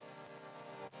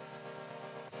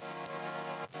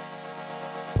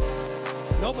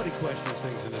Nobody questions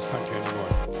things in this country anymore.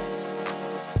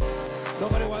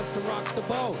 Nobody wants to rock the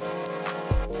boat.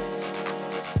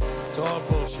 It's all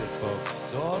bullshit, folks.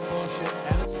 It's all bullshit,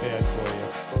 and it's bad for you.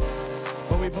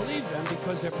 But we believe them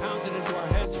because they're pounded into our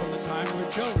heads from the time we're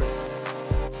children.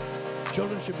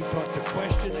 Children should be taught to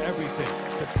question everything.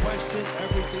 To question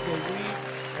everything they read,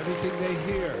 everything they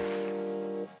hear.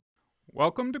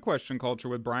 Welcome to Question Culture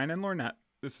with Brian and Lornett.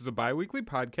 This is a bi-weekly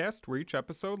podcast where each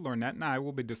episode, Lornett and I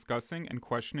will be discussing and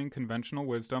questioning conventional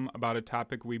wisdom about a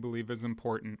topic we believe is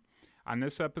important. On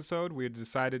this episode, we had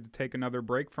decided to take another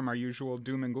break from our usual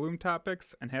doom and gloom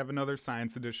topics and have another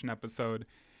science edition episode.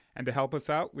 And to help us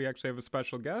out, we actually have a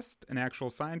special guest, an actual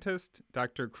scientist,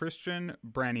 Dr. Christian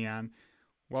Braneon.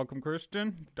 Welcome,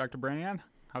 Christian. Dr. Braneon,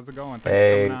 how's it going? Thanks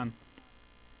for coming on.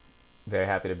 Very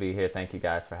happy to be here. Thank you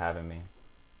guys for having me.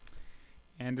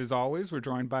 And as always, we're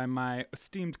joined by my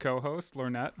esteemed co-host,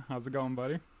 Lornett. How's it going,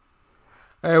 buddy?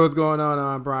 Hey, what's going on?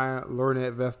 I'm Brian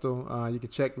Lornett Vestal. You can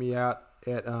check me out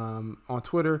at on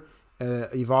Twitter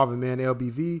at Evolving Man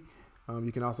LBV.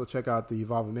 You can also check out the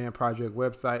Evolving Man Project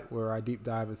website where I deep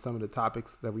dive in some of the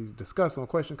topics that we discuss on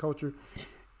Question Culture.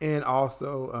 And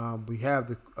also, we have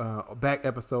the back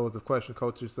episodes of Question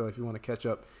Culture. So if you want to catch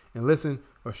up and listen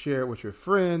or share it with your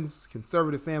friends,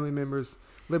 conservative family members,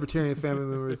 libertarian family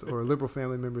members, or liberal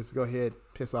family members, go ahead,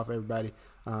 piss off everybody,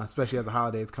 especially as the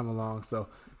holidays come along. So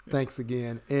thanks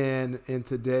again. And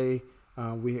today,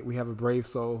 we have a brave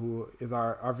soul who is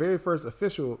our very first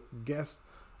official guest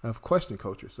of Question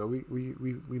Culture. So we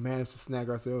managed to snag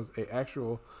ourselves an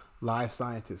actual live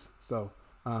scientist. So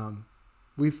I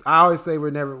always say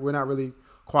we're not really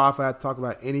qualified to talk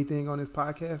about anything on this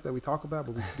podcast that we talk about,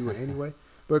 but we do it anyway.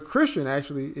 But Christian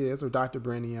actually is, or Dr.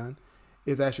 Braneon,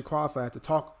 is actually qualified to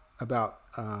talk about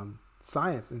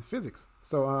science and physics.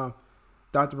 So,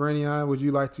 Dr. Braneon, would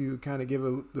you like to kind of give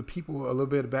the people a little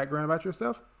bit of background about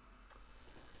yourself?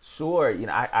 Sure.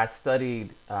 I studied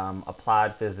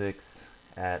applied physics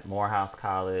at Morehouse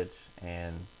College,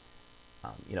 and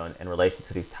in relation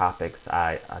to these topics,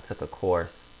 I took a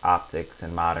course, Optics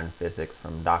and Modern Physics,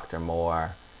 from Dr.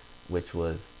 Moore, which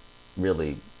was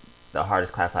really the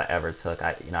hardest class I ever took.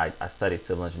 I studied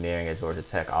civil engineering at Georgia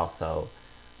Tech also,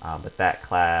 but that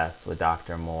class with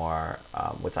Dr. Moore,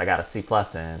 which I got a C+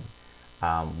 in,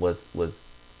 was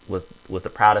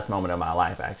the proudest moment of my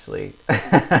life, actually,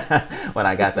 when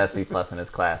I got that C+ in his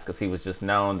class, because he was just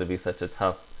known to be such a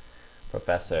tough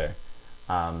professor.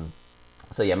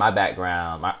 So yeah, my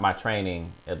background, my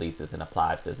training at least, is in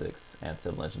applied physics and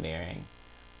civil engineering,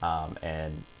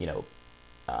 and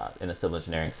in the civil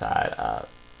engineering side,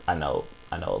 I know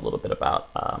a little bit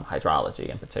about hydrology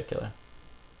in particular.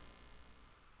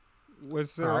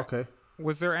 Was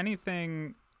there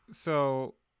anything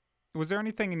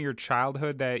in your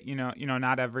childhood that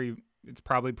it's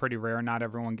probably pretty rare, not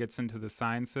everyone gets into the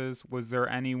sciences. Was there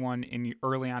anyone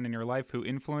early on in your life who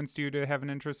influenced you to have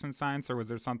an interest in science, or was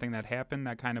there something that happened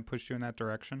that kind of pushed you in that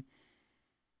direction?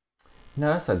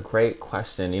 No, that's a great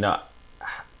question.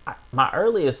 My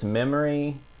earliest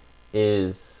memory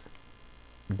is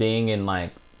being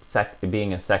in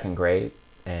second grade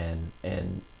and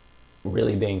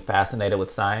really being fascinated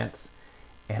with science.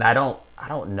 And I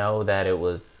don't know that it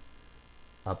was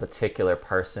a particular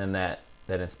person that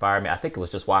inspired me. I think it was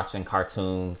just watching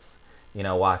cartoons,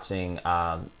 watching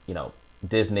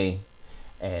Disney,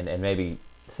 and maybe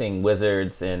seeing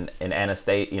wizards and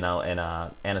Anastasia,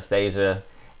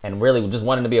 and really just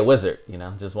wanting to be a wizard,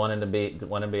 just wanting to be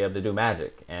able to do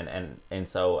magic. And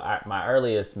so my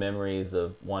earliest memories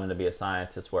of wanting to be a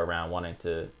scientist were around wanting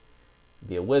to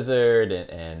be a wizard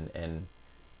and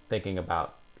thinking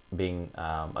about being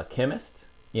a chemist,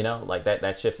 like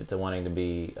that shifted to wanting to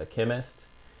be a chemist.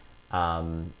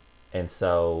 And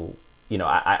so,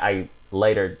 I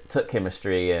later took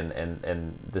chemistry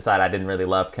and decided I didn't really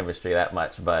love chemistry that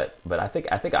much, but I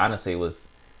think honestly it was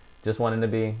just wanting to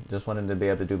be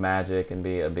able to do magic and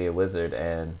be a wizard.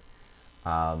 And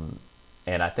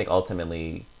I think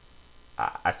ultimately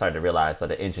I started to realize that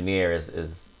an engineer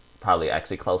is probably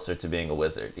actually closer to being a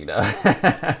wizard,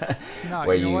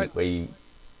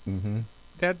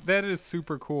 That is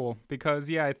super cool because,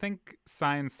 I think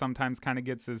science sometimes kind of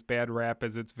gets this bad rap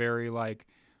as it's very,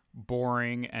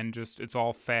 boring and just it's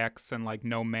all facts and,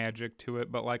 no magic to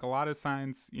it. But, a lot of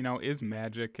science, is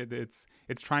magic. It's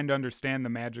trying to understand the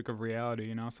magic of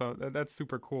reality, So that's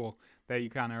super cool that you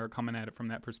kind of are coming at it from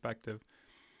that perspective.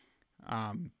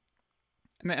 And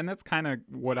that's kind of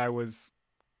what I was,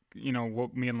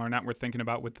 what me and Lornett were thinking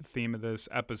about with the theme of this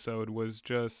episode was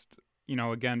just,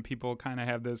 again, people kind of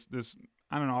have this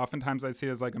I don't know, oftentimes I see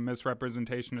it as like a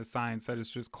misrepresentation of science, that it's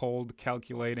just cold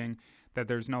calculating, that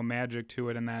there's no magic to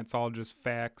it, and that it's all just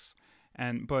facts.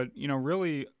 But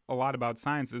really a lot about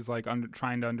science is like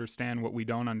trying to understand what we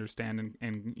don't understand,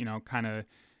 and kind of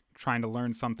trying to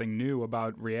learn something new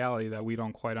about reality that we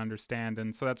don't quite understand.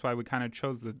 And so that's why we kind of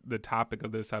chose the topic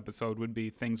of this episode would be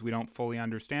things we don't fully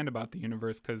understand about the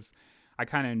universe, because I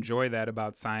kind of enjoy that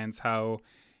about science, how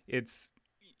it's,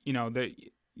 that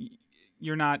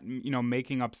you're not,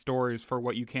 making up stories for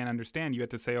what you can't understand. You have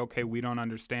to say, okay, we don't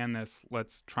understand this.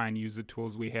 Let's try and use the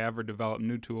tools we have or develop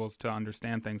new tools to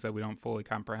understand things that we don't fully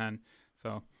comprehend.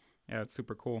 So, yeah, it's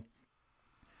super cool.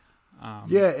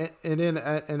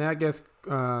 And I guess,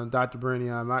 Dr.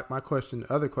 Braneon, my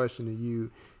other question to you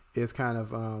is kind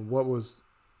of what was,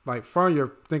 like,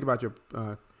 think about your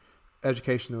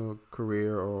educational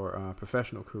career or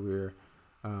professional career.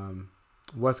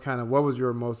 What was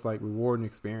your most like rewarding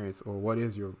experience, or what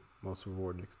is your most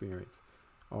rewarding experience,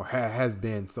 or has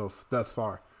been thus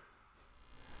far?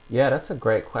 Yeah, that's a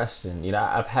great question.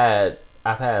 I've had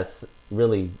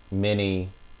really many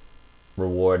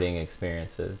rewarding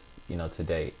experiences, to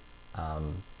date. I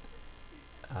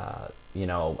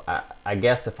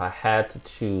guess if I had to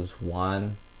choose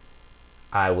one,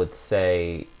 I would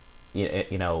say,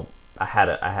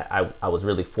 I was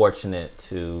really fortunate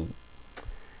to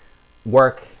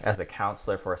work as a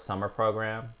counselor for a summer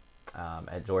program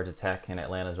at Georgia Tech in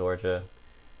Atlanta, Georgia.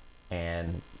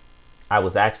 And I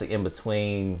was actually in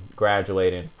between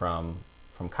graduating from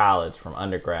college, from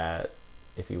undergrad,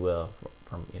 if you will,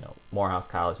 from Morehouse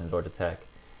College and Georgia Tech.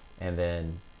 And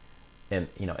then in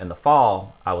the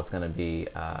fall, I was going to be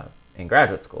in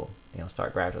graduate school,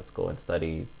 start graduate school and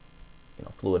study,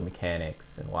 fluid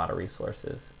mechanics and water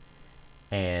resources.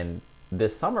 And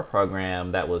this summer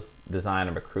program that was designed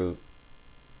to recruit,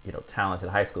 talented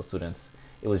high school students,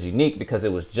 it was unique because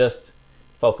it was just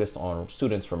focused on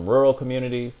students from rural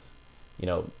communities,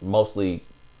 mostly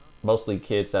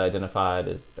kids that identified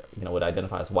as, would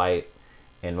identify as white,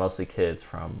 and mostly kids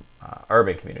from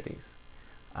urban communities.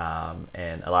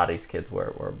 And a lot of these kids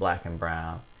were black and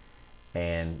brown.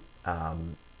 And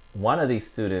one of these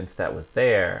students that was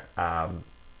there,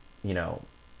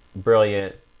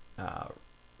 brilliant,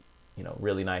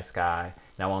 really nice guy.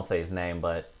 And I won't say his name,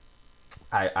 but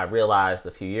I realized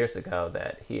a few years ago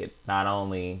that he had not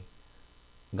only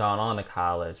gone on to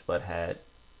college, but had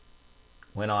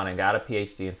went on and got a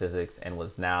PhD in physics and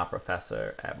was now a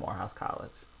professor at Morehouse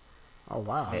College. Oh,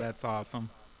 wow. Oh, that's awesome.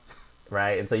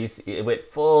 Right. And so it went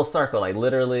full circle, like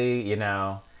literally,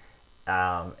 and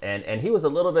he was a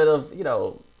little bit of,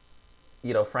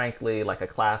 frankly, like a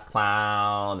class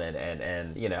clown,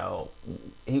 and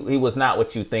he was not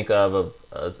what you think of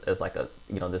as like a,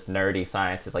 this nerdy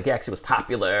scientist. Like, he actually was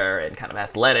popular and kind of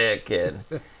athletic, and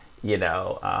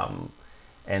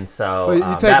and so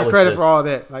you take the credit for all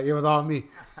that, like it was all me.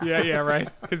 Yeah, right.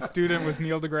 His student was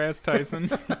Neil deGrasse Tyson.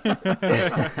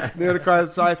 Neil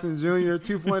deGrasse Tyson Jr.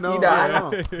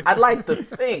 2.0. I'd like to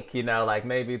think, like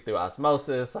maybe through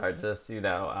osmosis, or just,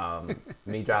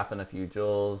 me dropping a few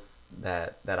jewels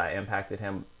that I impacted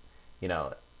him,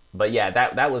 But yeah,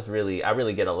 that was really, I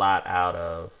really get a lot out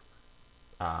of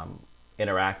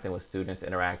interacting with students,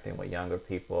 interacting with younger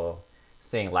people,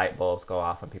 seeing light bulbs go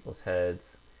off in people's heads.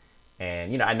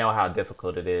 And, I know how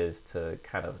difficult it is to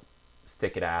kind of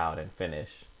stick it out and finish,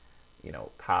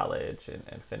 college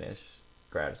and finish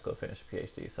graduate school, finish a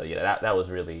PhD. So yeah, that was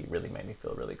really, really made me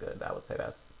feel really good. I would say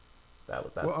that's that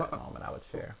moment I would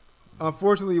share.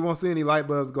 Unfortunately, you won't see any light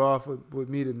bulbs go off with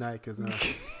me tonight, because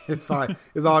it's fine.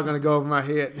 It's all going to go over my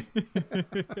head.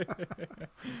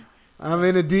 I'm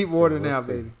in the deep water now,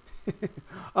 baby.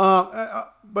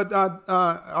 But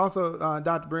also,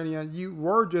 Dr. Braneon, you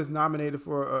were just nominated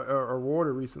for a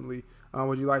award recently.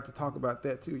 Would you like to talk about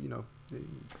that too?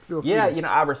 Feel free. Yeah,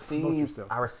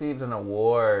 I received an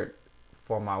award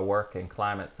for my work in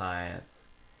climate science,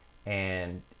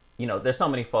 and there's so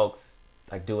many folks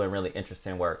like doing really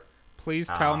interesting work. Please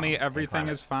tell me everything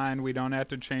is fine. We don't have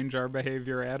to change our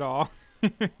behavior at all.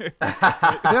 Tell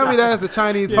me that as a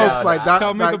Chinese hoax,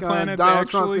 tell me the planet's Donald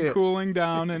actually cooling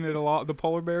down, and the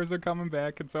polar bears are coming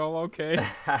back. It's all okay.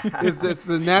 It's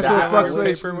the natural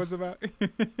fluctuations. Was about.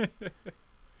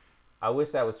 I wish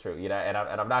that was true, and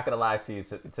I'm not gonna lie to you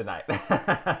tonight.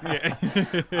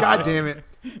 God damn it.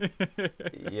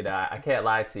 I can't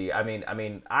lie to you. I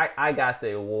mean, I got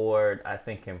the award, I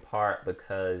think, in part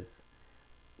because,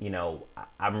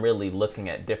 I'm really looking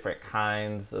at different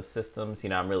kinds of systems.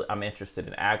 I'm interested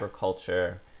in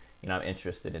agriculture. I'm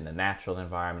interested in the natural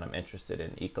environment. I'm interested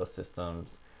in ecosystems.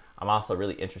 I'm also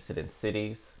really interested in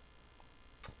cities.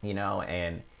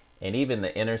 And even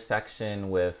the intersection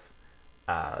with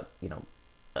you know,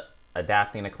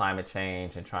 adapting to climate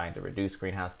change and trying to reduce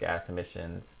greenhouse gas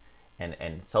emissions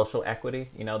and social equity.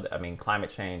 You know, I mean,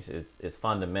 climate change is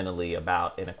fundamentally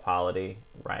about inequality,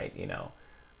 right? You know,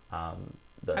 I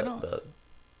don't. the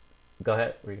go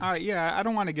ahead. Yeah, I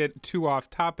don't want to get too off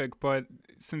topic, but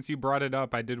since you brought it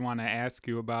up, I did want to ask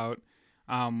you about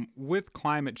with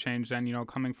climate change. Then,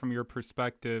 coming from your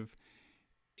perspective,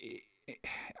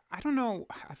 I don't know.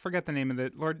 I forget the name of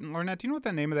it. Lornett, do you know what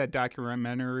the name of that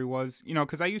documentary was?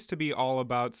 Because I used to be all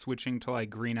about switching to like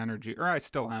green energy, or I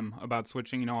still am about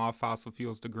switching, off fossil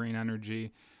fuels to green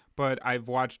energy. But I've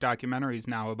watched documentaries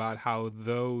now about how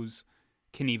those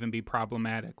can even be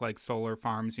problematic, like solar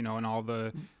farms, and all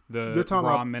the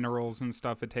raw minerals and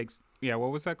stuff it takes. Yeah,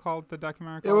 what was that called, the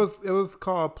documentary called? It was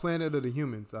called Planet of the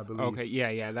Humans, I believe. Okay,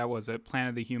 yeah, that was it, Planet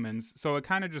of the Humans. So it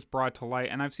kind of just brought to light,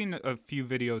 and I've seen a few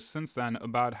videos since then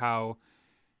about how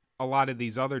a lot of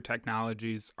these other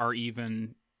technologies are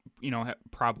even,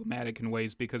 problematic in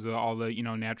ways because of all the,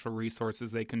 natural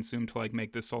resources they consume to like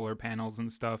make the solar panels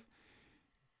and stuff.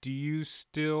 Do you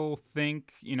still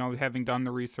think, having done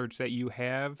the research that you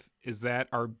have, is that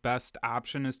our best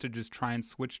option is to just try and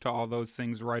switch to all those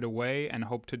things right away and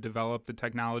hope to develop the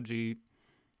technology,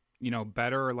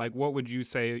 better? Or like, what would you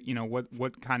say,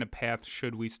 what kind of path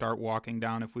should we start walking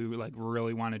down if we like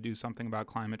really want to do something about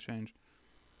climate change?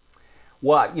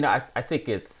 Well, I think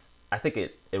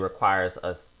it requires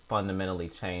us fundamentally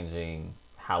changing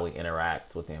how we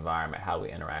interact with the environment, how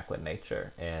we interact with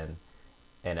nature, and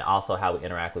also how we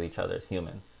interact with each other as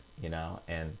humans,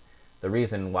 and the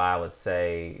reason why I would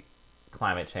say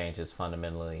climate change is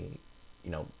fundamentally,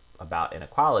 about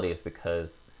inequality is because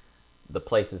the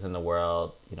places in the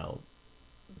world,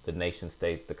 the nation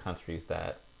states, the countries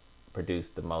that produce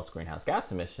the most greenhouse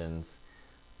gas emissions,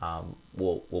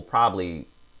 will probably,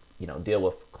 deal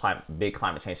with big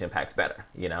climate change impacts better.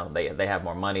 They have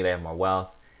more money, they have more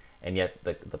wealth, and yet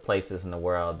the places in the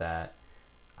world that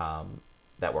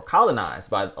were colonized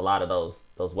by a lot of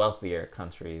those wealthier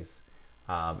countries,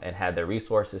 and had their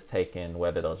resources taken,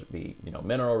 whether those be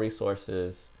mineral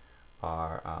resources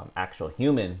or actual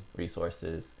human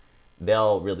resources,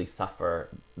 they'll really suffer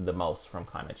the most from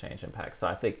climate change impacts. So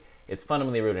I think it's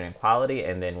fundamentally rooted in inequality,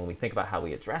 and then when we think about how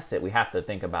we address it, we have to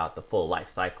think about the full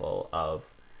life cycle of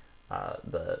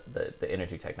the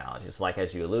energy technologies. Like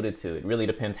as you alluded to, it really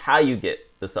depends how you get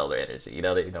the solar energy.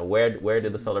 Where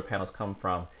did the solar panels come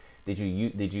from? Did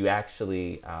you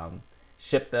actually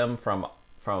ship them from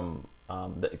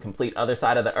the complete other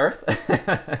side of the earth?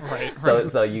 Right.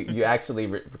 So you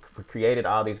actually created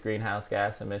all these greenhouse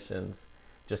gas emissions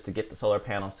just to get the solar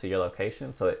panels to your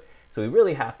location. So we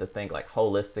really have to think like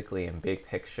holistically and big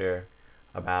picture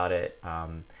about it.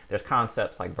 There's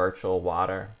concepts like virtual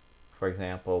water, for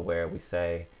example, where we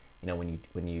say,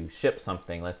 when you ship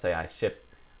something, let's say I ship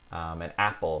an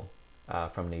apple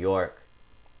from New York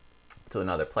to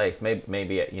another place,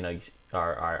 maybe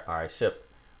or I ship,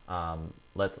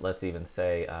 let's even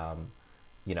say,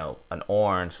 an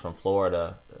orange from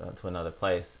Florida to another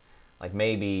place. Like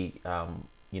maybe,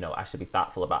 I should be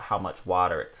thoughtful about how much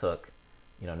water it took,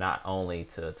 not only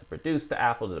to produce the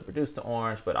apple, to produce the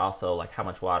orange, but also like how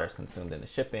much water is consumed in the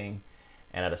shipping.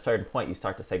 And at a certain point, you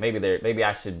start to say, maybe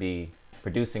I should be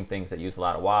producing things that use a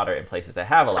lot of water in places that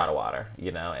have a lot of water,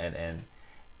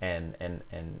 and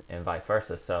vice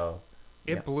versa. So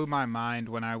it blew my mind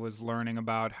when I was learning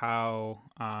about how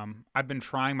I've been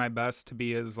trying my best to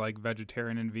be as like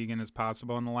vegetarian and vegan as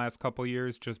possible in the last couple of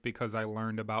years, just because I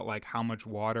learned about like how much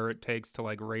water it takes to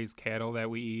like raise cattle that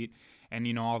we eat,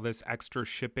 and all this extra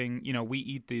shipping. We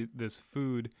eat this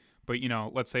food, but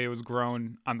let's say it was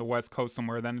grown on the West Coast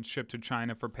somewhere, then it's shipped to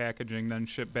China for packaging, then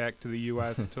shipped back to the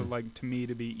U.S. to me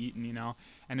to be eaten,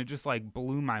 and it just like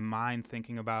blew my mind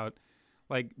thinking about,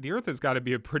 like, the Earth has got to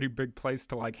be a pretty big place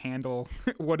to like handle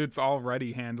what it's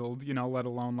already handled, let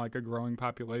alone like a growing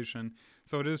population.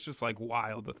 So it is just like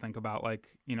wild to think about, like,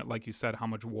 like you said, how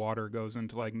much water goes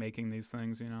into like making these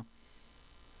things,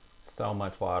 So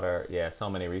much water, yeah, so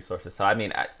many resources. So I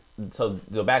mean, so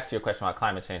go back to your question about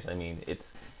climate change. I mean,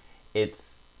 it's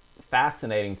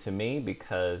fascinating to me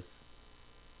because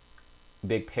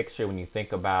big picture, when you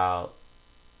think about,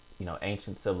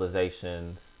 ancient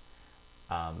civilizations,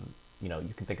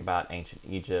 you can think about ancient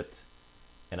Egypt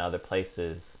and other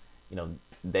places.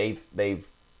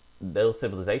 Those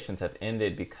civilizations have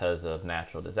ended because of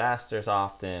natural disasters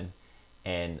often,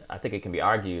 and I think it can be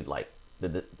argued like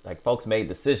folks made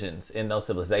decisions in those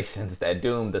civilizations that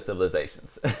doomed the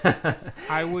civilizations.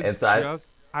 I was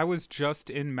I was just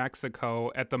in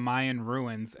Mexico at the Mayan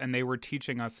ruins, and they were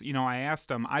teaching us, I asked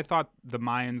them, I thought the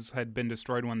Mayans had been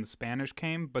destroyed when the Spanish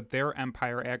came, but their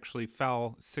empire actually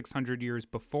fell 600 years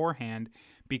beforehand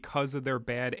because of their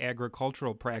bad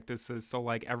agricultural practices. So,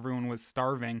 like, everyone was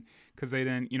starving because they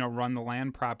didn't, run the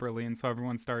land properly, and so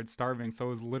everyone started starving. So it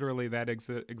was literally that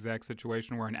exact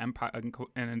situation where an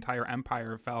entire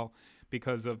empire fell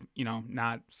because of,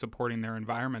 not supporting their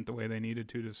environment the way they needed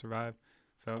to survive.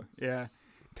 So, yeah.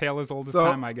 Tale as old as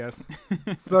time, I guess.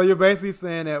 So you're basically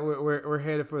saying that we're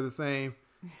headed for the same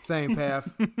path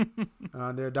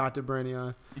there, Dr.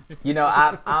 Braneon.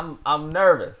 I'm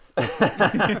nervous.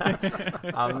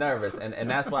 I'm nervous, and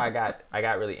that's why I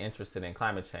got really interested in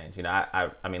climate change. I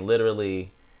mean,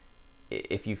 literally,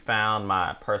 if you found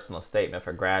my personal statement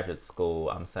for graduate school,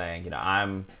 I'm saying,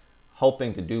 I'm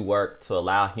hoping to do work to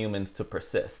allow humans to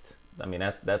persist. I mean,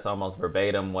 that's almost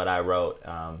verbatim what I wrote.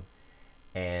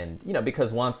 And,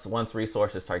 because once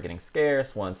resources start getting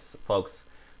scarce, once folks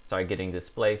start getting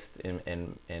displaced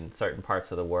in certain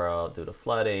parts of the world due to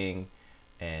flooding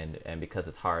and because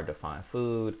it's hard to find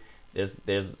food,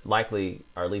 there's likely,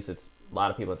 or at least a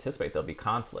lot of people anticipate there'll be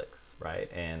conflicts,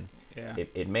 right? And yeah.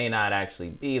 it may not actually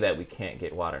be that we can't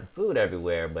get water and food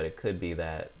everywhere, but it could be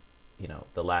that,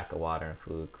 the lack of water and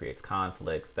food creates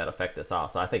conflicts that affect us all.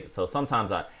 So I think,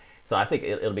 I think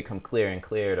it'll become clearer and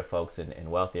clearer to folks in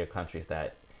wealthier countries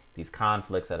that these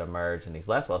conflicts that emerge in these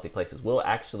less wealthy places will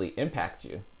actually impact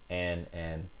you and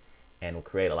will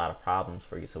create a lot of problems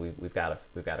for you. So we've got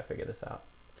to figure this out.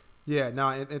 Yeah.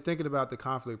 Now, and thinking about the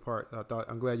conflict part,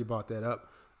 I'm glad you brought that up.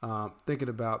 Thinking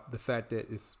about the fact that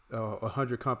it's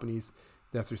 100 companies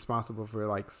that's responsible for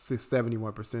like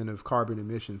 71% of carbon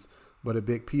emissions, but a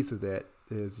big piece of that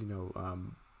is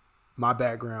my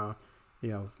background.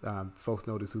 Folks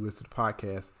know this who listen to the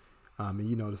podcast, and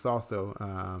you know this also,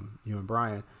 you and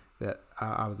Brian, that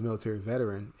I was a military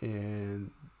veteran,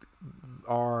 and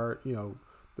a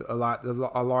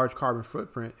large carbon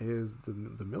footprint is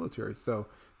the military. So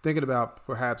thinking about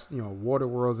perhaps water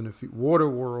wars in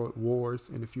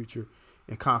the future,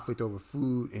 and conflict over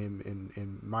food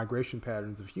and migration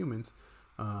patterns of humans,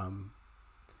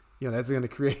 that's going to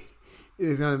create,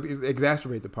 it's going to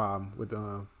exacerbate the problem with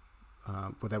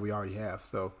that we already have.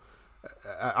 So,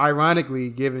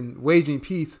 ironically, waging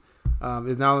peace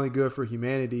is not only good for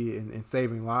humanity and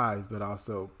saving lives, but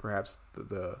also perhaps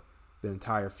the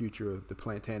entire future of the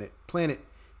planet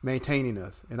maintaining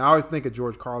us. And I always think of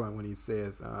George Carlin when he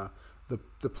says,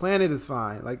 the planet is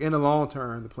fine. Like, in the long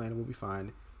term, the planet will be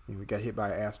fine. We got hit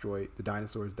by an asteroid, the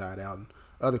dinosaurs died out, and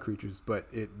other creatures, but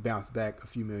it bounced back a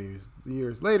few million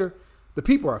years later. The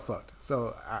people are fucked.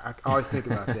 So I always think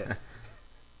about that.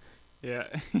 Yeah.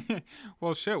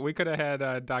 Well, shit, we could have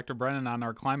had Dr. Brennan on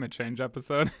our climate change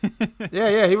episode.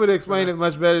 Yeah, he would have explained it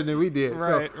much better than we did.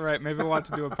 Right. Maybe we'll have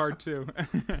to do a part 2.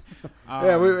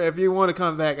 If you want to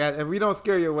come back, if we don't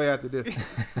scare you away after this.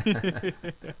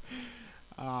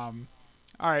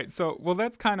 All right, so,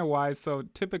 that's kind of why. So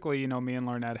typically, me and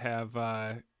Lornett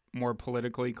have more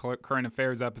politically current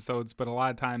affairs episodes, but a lot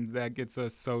of times that gets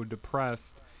us so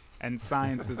depressed. And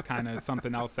science is kind of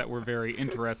something else that we're very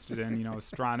interested in,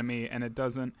 astronomy. And it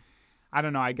doesn't, I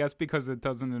don't know, I guess because it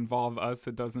doesn't involve us,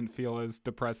 it doesn't feel as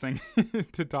depressing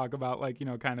to talk about,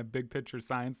 kind of big picture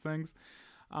science things.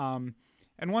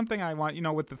 And one thing I want,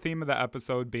 with the theme of the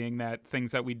episode being that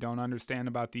things that we don't understand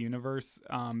about the universe,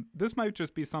 this might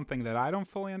just be something that I don't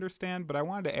fully understand, but I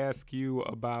wanted to ask you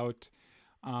about,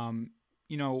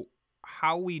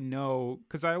 how we know,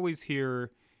 because I always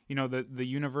hear, the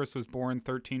universe was born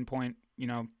 13 point,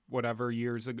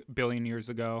 billion years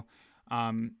ago.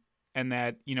 And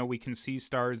that, we can see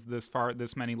stars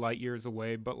this many light years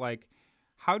away. But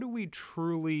how do we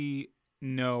truly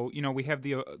know, we have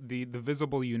the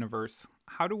visible universe.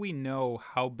 How do we know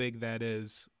how big that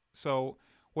is? So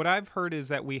what I've heard is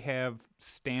that we have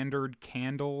standard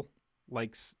candle,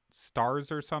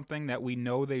 stars or something, that we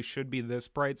know they should be this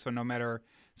bright.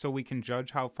 So we can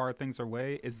judge how far things are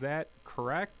away. Is that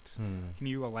correct? Can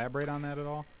you elaborate on that at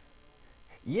all?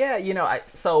 Yeah,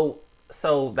 so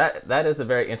that is a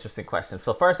very interesting question.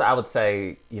 So first I would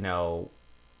say,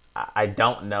 I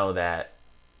don't know that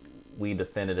we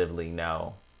definitively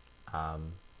know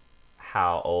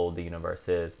how old the universe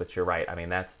is, but you're right. I mean,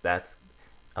 that's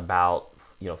about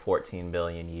 14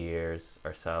 billion years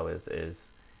or so is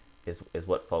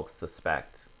what folks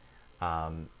suspect.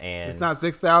 And it's not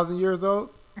 6,000 years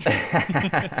old.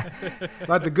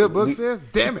 Like the good book says.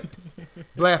 Damn it,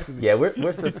 blasphemy. Yeah,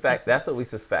 we're suspect. That's what we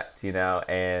suspect,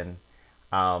 and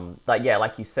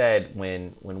like you said,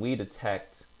 when we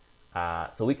detect,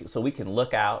 so we can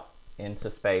look out into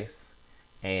space,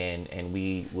 and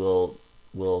we will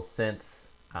will sense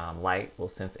light, will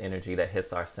sense energy that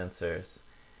hits our sensors.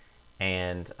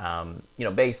 And,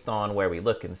 based on where we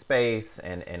look in space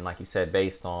and like you said,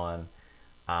 based on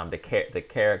the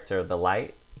character of the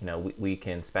light, we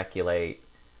can speculate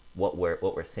what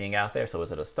we're seeing out there. So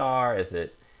is it a star? Is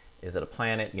it a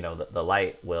planet? The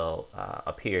light will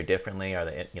appear differently, or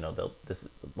this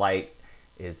light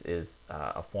is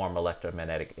a form of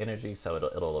electromagnetic energy, so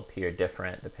it'll appear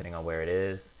different depending on where it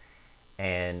is.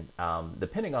 And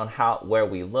depending on where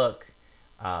we look,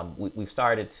 we've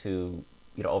started to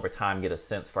over time get a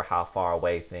sense for how far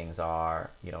away things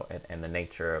are, and the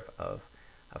nature of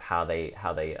how they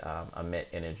emit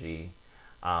energy.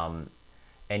 And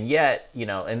yet,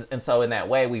 and so in that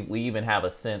way, we even have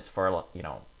a sense for,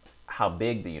 how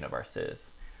big the universe is,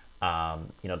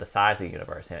 the size of the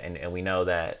universe. And we know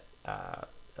that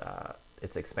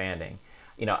it's expanding.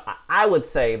 I would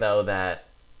say, though, that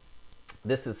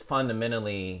this is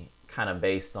fundamentally kind of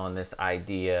based on this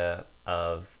idea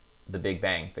of the Big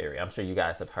Bang Theory. I'm sure you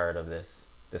guys have heard of this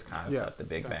concept, the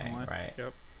Big Bang, right?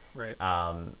 Yep. Right.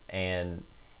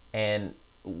 And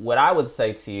what I would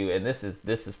say to you, and this is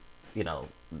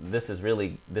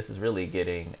really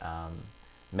getting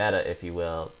meta, if you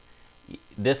will.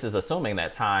 This is assuming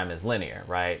that time is linear,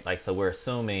 right? Like, so we're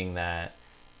assuming that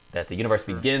the universe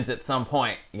begins at some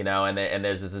point, and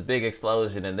there's this big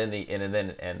explosion, and then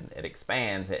it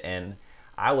expands. And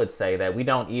I would say that we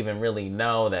don't even really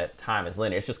know that time is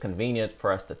linear. It's just convenient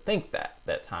for us to think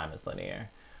that time is linear,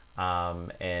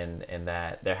 and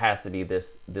that there has to be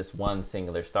this one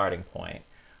singular starting point.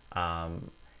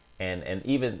 And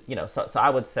even, so I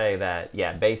would say that,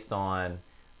 based on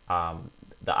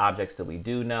the objects that we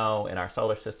do know in our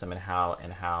solar system, and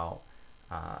how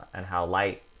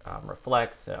light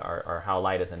reflects, or how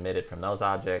light is emitted from those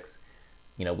objects,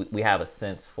 we have a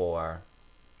sense for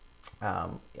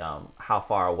how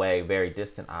far away very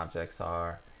distant objects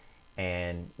are.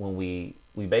 And when we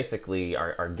basically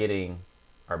are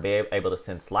able to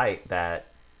sense light that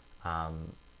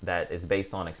is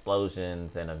based on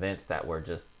explosions and events that were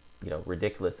just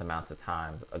ridiculous amounts of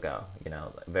time ago,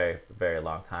 very, very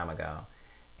long time ago.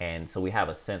 And so we have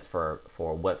a sense for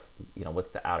what's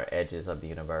the outer edges of the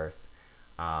universe.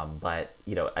 But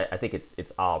I think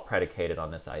it's all predicated on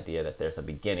this idea that there's a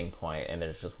beginning point, and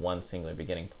there's just one singular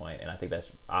beginning point. And I think that's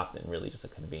often really just a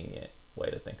convenient way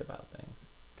to think about things.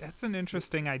 That's an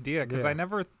interesting idea,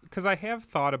 because I have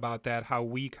thought about that, how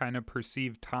we kind of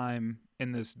perceive time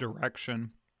in this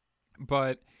direction,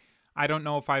 but I don't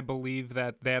know if I believe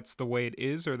that that's the way it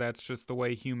is, or that's just the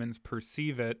way humans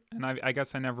perceive it. And I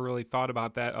guess I never really thought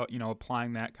about that,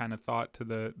 applying that kind of thought to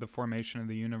the formation of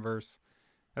the universe.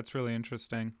 That's really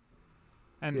interesting.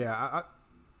 And go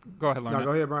ahead, Lornett. No,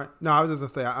 go ahead, Brian. No, I was just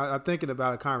going to say, I'm thinking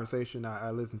about a conversation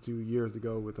I listened to years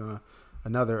ago with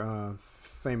another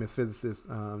famous physicist,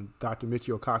 Dr.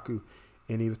 Michio Kaku,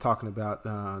 and he was talking about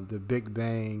the Big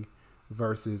Bang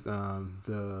versus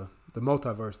the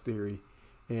multiverse theory.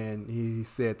 And he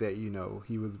said that,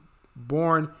 he was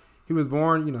born,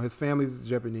 his family's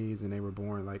Japanese, and they were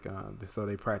born so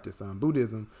they practice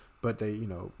Buddhism, but they,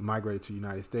 migrated to the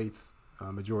United States,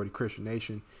 majority Christian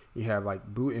nation. You have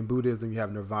in Buddhism, you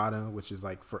have nirvana, which is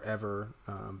forever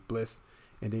bliss.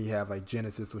 And then you have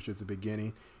Genesis, which is the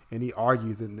beginning. And he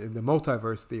argues in the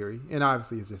multiverse theory, and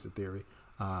obviously it's just a theory,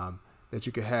 that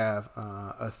you could have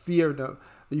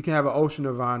you can have an ocean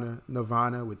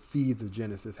nirvana with seeds of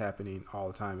Genesis happening all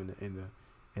the time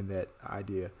in that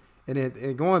idea. And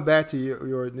then going back to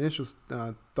your initial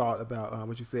thought about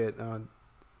what you said,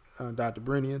 Dr.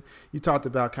 Braneon, you talked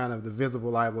about kind of the visible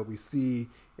light, what we see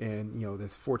in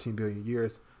this 14 billion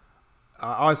years.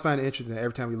 I always find it interesting that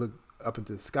every time we look up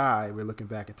into the sky, we're looking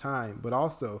back in time. But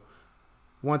also,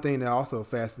 one thing that also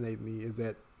fascinates me is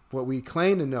that what we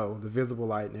claim to know, the visible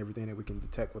light and everything that we can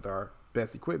detect with our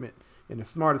best equipment, and the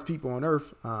smartest people on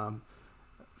Earth, as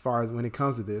far as when it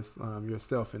comes to this,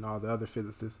 yourself and all the other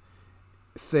physicists,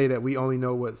 say that we only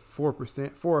know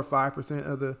 4% or 5%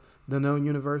 of the known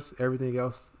universe. Everything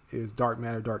else is dark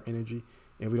matter, dark energy,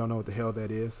 and we don't know what the hell that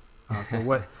is.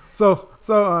 So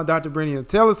Dr. Braneon,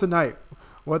 tell us tonight,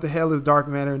 what the hell is dark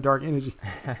matter and dark energy?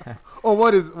 Or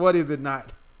what is it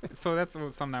not? So that's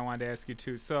something I wanted to ask you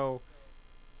too. So,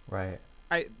 right.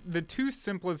 The two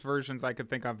simplest versions I could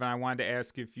think of, and I wanted to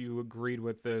ask you if you agreed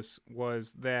with this,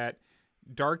 was that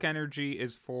dark energy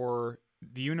is for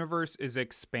the universe is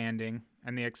expanding,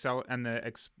 and the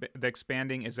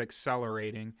expanding is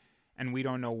accelerating, and we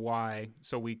don't know why,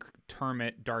 so we term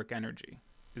it dark energy.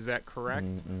 Is that correct?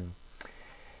 Mm-hmm.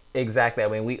 Exactly.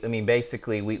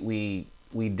 Basically,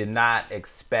 we did not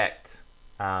expect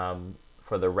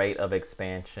for the rate of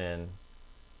expansion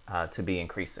to be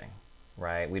increasing,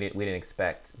 right? We didn't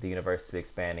expect the universe to be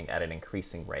expanding at an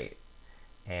increasing rate.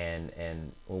 And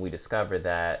when we discovered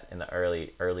that in the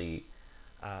early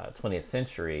 20th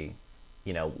century,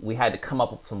 we had to come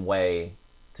up with some way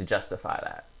to justify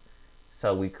that.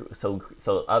 So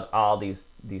all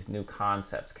these new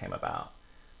concepts came about.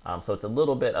 So it's a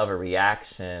little bit of a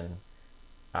reaction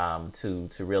to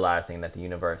realizing that the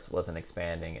universe wasn't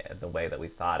expanding the way that we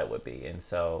thought it would be. And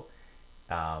so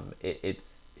it's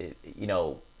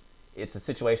a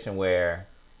situation where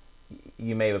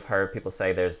you may have heard people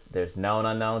say there's known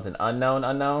unknowns and unknown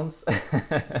unknowns.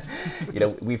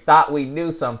 We thought we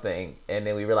knew something, and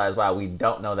then we realized, wow, we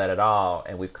don't know that at all,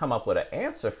 and we've come up with an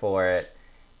answer for it.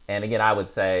 And again, I would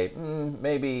say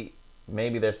maybe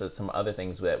there's some other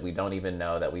things that we don't even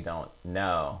know that we don't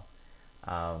know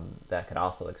that could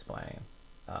also explain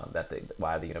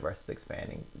why the universe is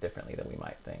expanding differently than we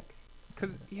might think.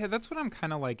 Because that's what I'm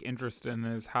kind of like interested in,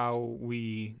 is how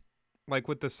we, like,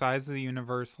 with the size of the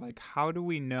universe, like, how do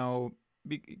we know?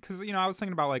 Because I was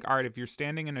thinking about, like, all right, if you're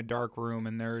standing in a dark room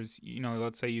and there's,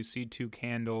 let's say you see two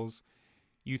candles,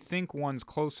 you think one's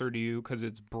closer to you because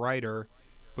it's brighter,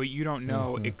 but you don't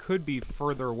know. It could be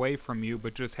further away from you,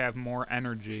 but just have more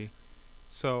energy.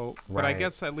 So, but I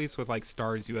guess at least with, like,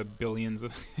 stars, you have billions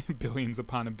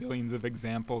upon billions of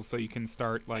examples, so you can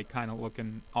start, like, kind of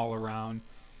looking all around.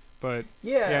 But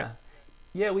we kind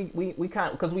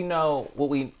of, because we know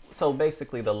so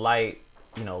basically the light,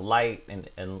 light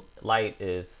and light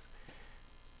is,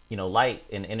 light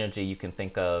and energy you can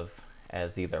think of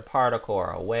as either a particle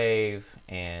or a wave,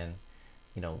 and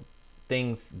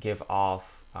things give off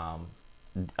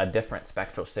a different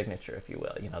spectral signature, if you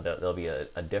will. There'll be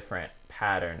a different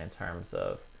pattern in terms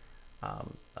of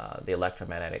the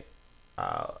electromagnetic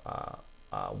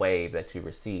wave that you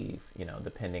receive,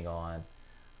 depending on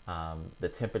the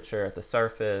temperature at the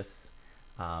surface,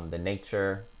 the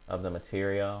nature of the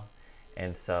material.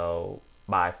 And so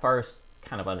by first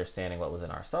kind of understanding what was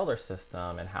in our solar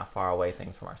system and how far away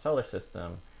things from our solar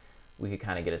system, we could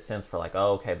kind of get a sense for, like,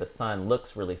 oh, okay, the sun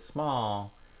looks really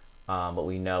small, but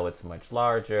we know it's much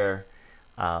larger.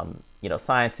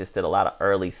 Scientists did a lot of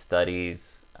early studies,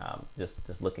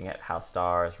 just looking at how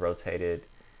stars rotated,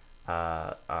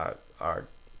 or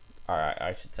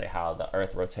I should say how the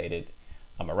Earth rotated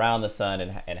around the sun,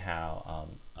 and how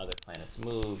other planets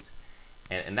moved,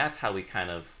 and that's how we kind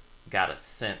of got a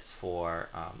sense for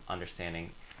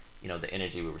understanding, the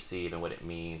energy we receive and what it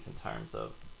means in terms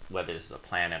of whether it's a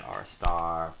planet or a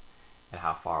star, and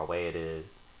how far away it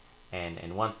is. And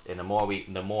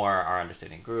the more our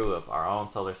understanding grew of our own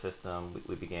solar system,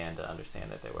 we began to understand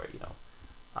that there were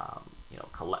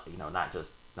not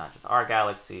just our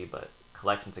galaxy, but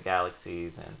collections of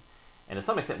galaxies, and to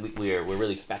some extent we're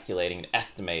really speculating and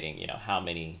estimating how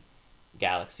many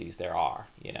galaxies there are,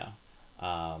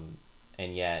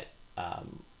 and yet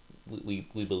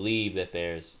we believe that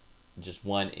there's just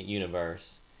one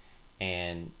universe,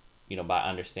 and by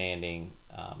understanding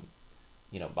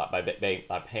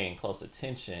by paying close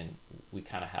attention, we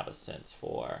kind of have a sense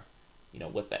for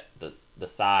what the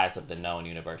size of the known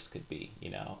universe could be,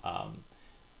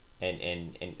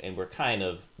 and we're kind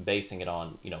of basing it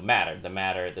on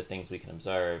matter, the things we can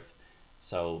observe.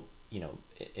 So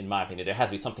in my opinion, there has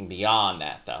to be something beyond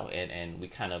that, though, and we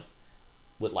kind of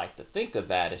would like to think of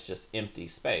that as just empty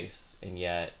space, and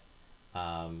yet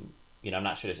I'm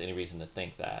not sure there's any reason to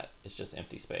think that it's just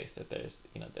empty space, that there's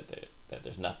that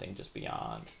there's nothing just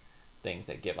beyond things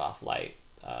that give off light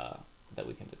that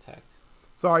we can detect.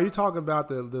 So are you talking about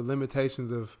the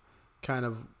limitations of kind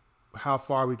of how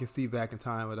far we can see back in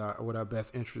time with our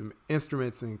best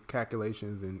instruments and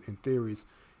calculations and theories,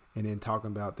 and then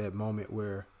talking about that moment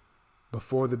where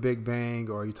before the Big Bang,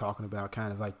 or are you talking about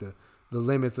kind of like the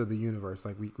limits of the universe?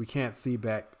 Like we can't see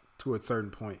back to a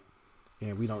certain point,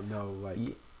 and we don't know, like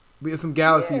we have some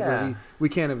galaxies that we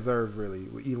can't observe really,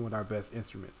 even with our best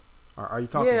instruments. Are you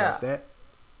talking about that?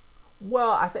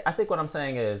 Well, I think what I'm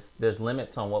saying is there's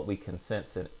limits on what we can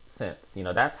sense.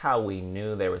 That's how we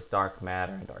knew there was dark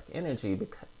matter and dark energy,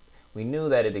 because we knew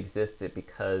that it existed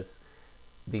because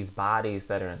these bodies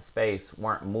that are in space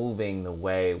weren't moving the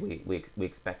way we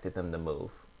expected them to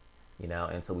move,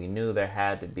 and so we knew there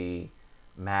had to be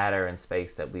matter in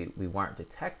space that we weren't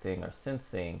detecting or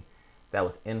sensing that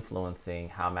was influencing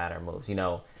how matter moves.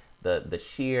 The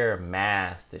sheer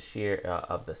mass,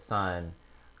 of the sun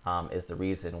is the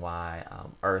reason why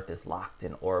Earth is locked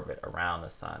in orbit around the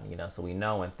sun. So we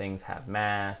know when things have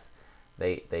mass,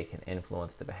 they can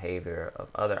influence the behavior of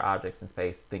other objects in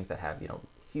space. Things that have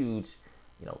huge,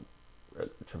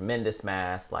 tremendous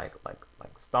mass, like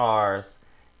stars,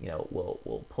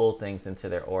 will pull things into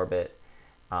their orbit,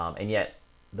 and yet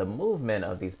the movement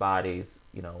of these bodies,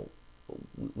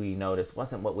 we noticed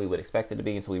wasn't what we would expect it to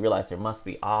be, and so we realized there must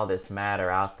be all this matter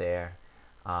out there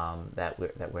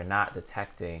that we're not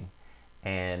detecting,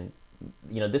 and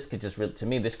this could just really, to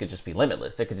me, this could just be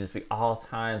limitless. There could just be all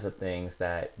kinds of things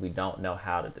that we don't know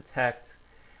how to detect,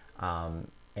 and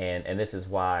this is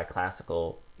why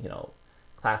classical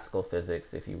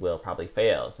physics, if you will, probably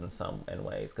fails in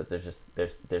ways, because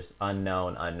there's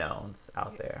unknown unknowns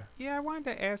out there. Yeah, I wanted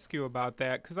to ask you about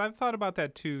that because I've thought about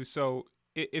that too. So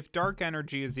if dark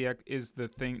energy is the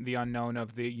thing, the unknown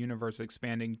of the universe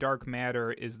expanding, dark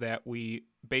matter is that we,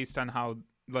 based on how,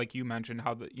 like you mentioned,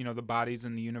 how the bodies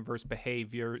in the universe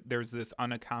behave, there's this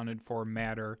unaccounted for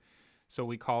matter, so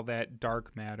we call that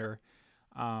dark matter.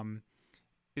 I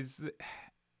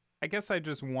guess I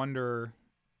just wonder.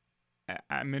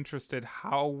 I'm interested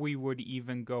how we would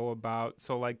even go about.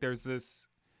 So like there's this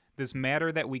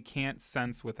matter that we can't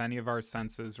sense with any of our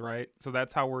senses, right? So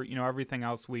that's how we're, everything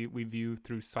else we view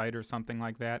through sight or something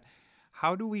like that.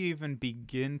 How do we even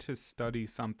begin to study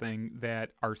something that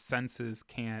our senses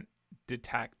can't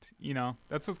detect?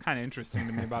 That's what's kind of interesting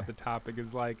to me about the topic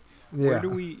is like, where do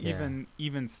we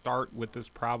even start with this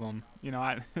problem?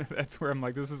 That's where I'm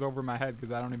like, this is over my head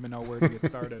because I don't even know where to get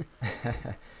started.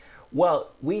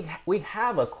 Well, we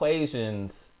have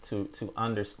equations to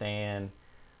understand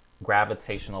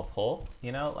gravitational pull,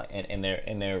 and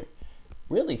they're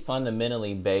really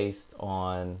fundamentally based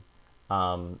on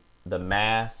the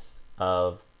mass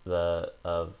of the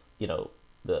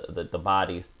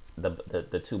bodies,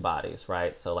 the two bodies,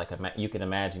 right? So like you can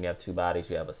imagine you have two bodies,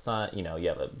 you have a sun, you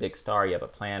have a big star, you have a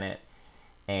planet,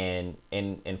 and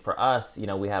for us,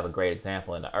 we have a great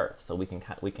example in the Earth, so we can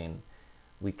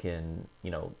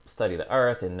study the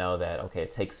Earth and know that, okay,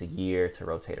 it takes a year to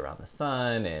rotate around the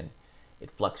sun, and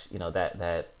it that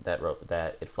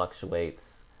it fluctuates.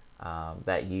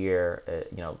 That year,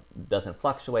 doesn't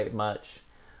fluctuate much,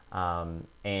 and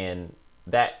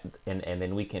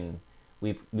then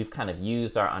we've kind of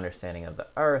used our understanding of the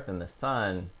Earth and the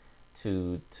sun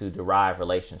to derive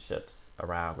relationships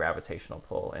around gravitational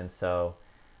pull. And so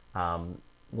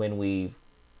when we've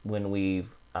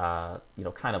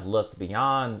kind of looked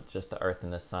beyond just the Earth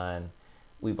and the sun,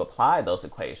 we've applied those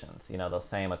equations, those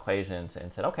same equations,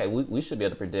 and said, okay, we should be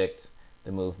able to predict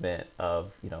the movement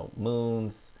of,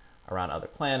 moons around other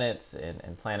planets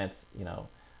and planets,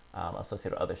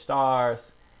 associated with other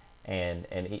stars, and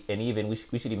even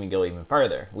we should even go even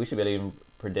further. We should be able to even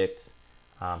predict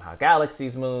how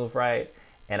galaxies move, right?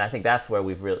 And I think that's where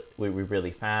we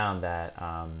really found that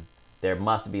there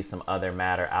must be some other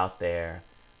matter out there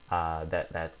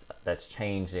that's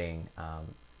changing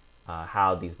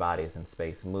how these bodies in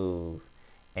space move,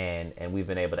 and we've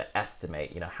been able to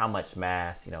estimate, how much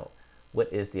mass,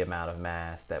 what is the amount of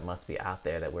mass that must be out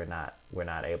there that we're not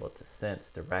able to sense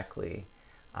directly,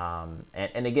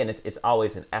 and again, it's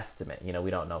always an estimate.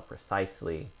 We don't know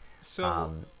precisely.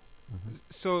 So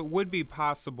it would be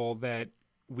possible that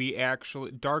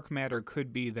dark matter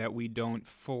could be that we don't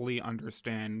fully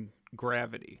understand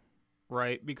gravity.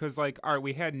 Right, because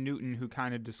we had Newton who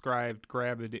kind of described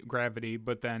gravity,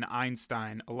 but then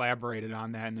Einstein elaborated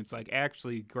on that, and it's like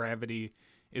actually gravity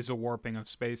is a warping of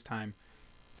space-time.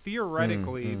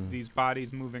 Theoretically, these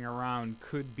bodies moving around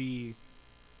could be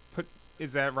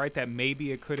is that right? That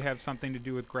maybe it could have something to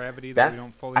do with gravity that we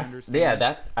don't fully understand. Yeah,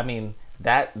 that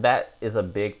is a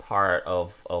big part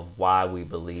of why we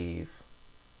believe,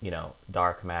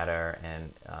 dark matter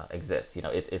and exists.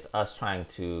 It's us trying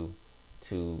to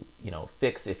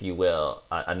fix, if you will,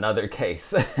 another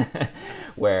case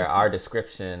where our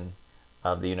description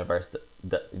of the universe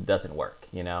doesn't work,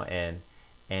 and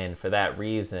for that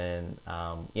reason,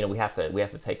 we have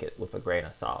to take it with a grain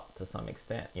of salt to some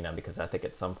extent, because I think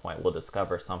at some point we'll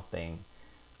discover something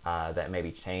that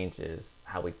maybe changes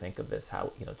how we think of this,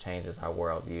 how changes our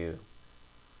worldview.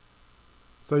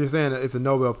 So you're saying that it's a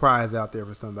Nobel Prize out there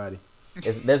for somebody?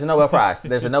 There's a Nobel Prize.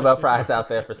 There's a Nobel Prize out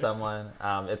there for someone.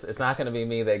 It's not going to be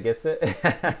me that gets it.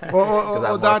 Well,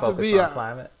 I'm Dr. B, on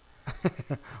climate.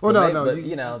 Well,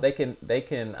 no. But they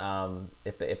can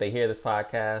if they hear this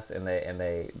podcast and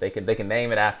they can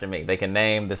name it after me. They can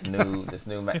name this new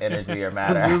energy or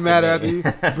matter. New matter after you.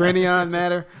 Braneon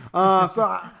matter.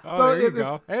 There you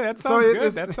go. Hey, that sounds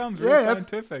good. That sounds very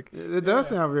scientific. It does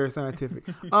sound very scientific.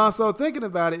 So thinking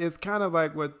about it, it's kind of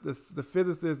like what the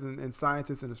physicists and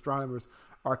scientists and astronomers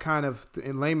are kind of,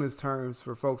 in layman's terms,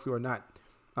 for folks who are not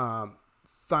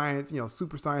science,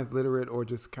 super science literate, or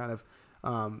just kind of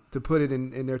to put it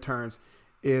in their terms,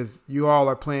 is you all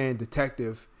are playing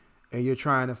detective and you're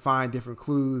trying to find different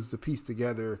clues to piece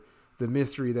together the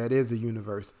mystery that is the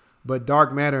universe. But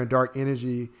dark matter and dark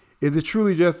energy Is it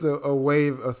truly just a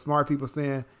wave of smart people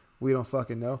saying we don't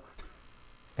fucking know?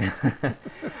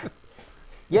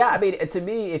 Yeah, I mean, to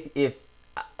me, if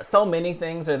so many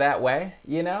things are that way,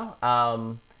 even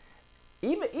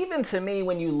to me,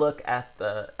 when you look at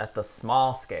the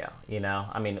small scale,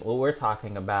 I mean, what we're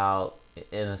talking about,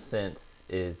 in a sense,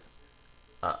 is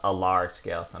a large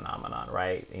scale phenomenon,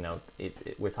 right?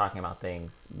 We're talking about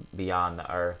things beyond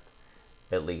the Earth,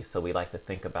 at least. So we like to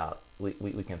think about,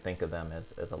 we can think of them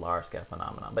as a large scale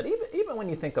phenomenon. But even when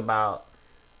you think about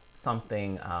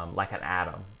something like an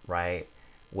atom, right,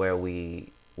 where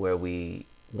we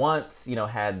once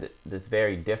had this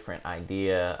very different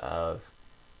idea of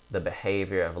the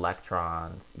behavior of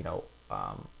electrons,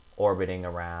 orbiting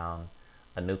around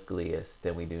a nucleus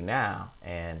than we do now,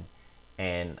 and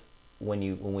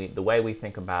the way we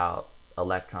think about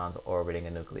electrons orbiting a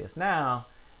nucleus now,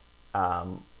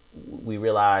 we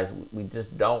realize we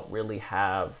just don't really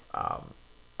have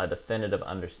a definitive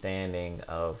understanding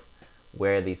of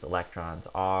where these electrons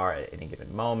are at any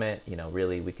given moment.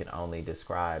 Really, we can only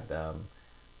describe them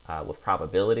with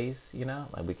probabilities.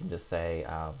 Like we can just say,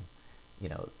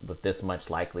 with this much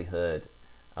likelihood,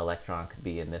 electron could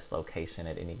be in this location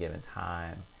at any given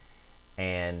time,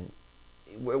 and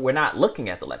we're not looking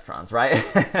at the electrons, right?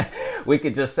 We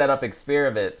could just set up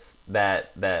experiments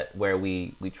that where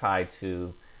we try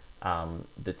to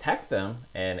detect them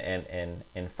and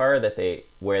infer that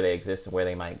where they exist and where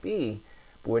they might be,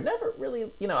 but we're never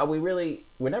really,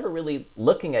 we're never really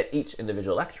looking at each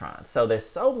individual electron. So there's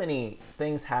so many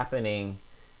things happening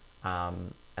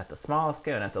at the small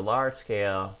scale and at the large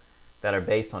scale that are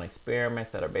based on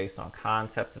experiments, that are based on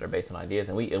concepts, that are based on ideas,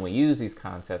 and we use these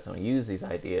concepts and we use these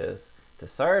ideas to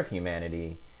serve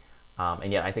humanity,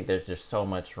 and yet I think there's just so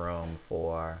much room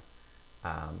for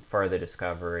further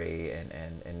discovery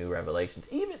and new revelations.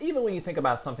 Even when you think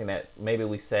about something that maybe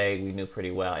we say we knew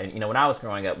pretty well, and when I was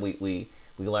growing up, we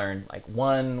learned like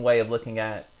one way of looking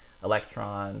at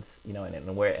electrons,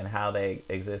 and where and how they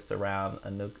exist around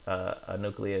a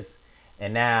nucleus,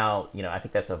 and now I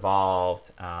think that's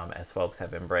evolved as folks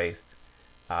have embraced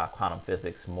quantum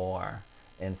physics more.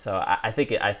 And so I think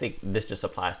this just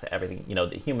applies to everything,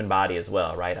 the human body as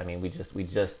well, right? I mean,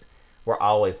 we're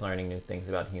always learning new things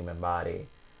about the human body.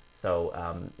 So,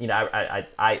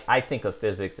 I think of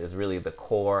physics as really the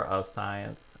core of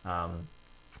science. I'm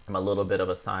a little bit of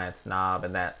a science snob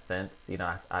in that sense.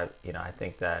 I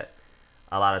think that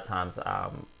a lot of times,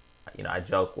 I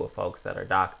joke with folks that are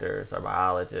doctors or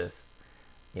biologists,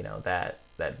 that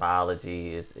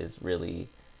biology is really,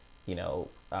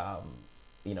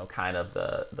 kind of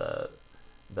the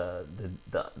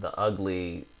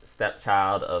ugly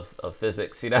stepchild of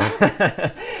physics,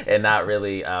 and not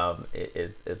really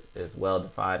is well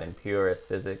defined and pure as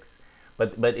physics.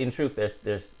 But in truth,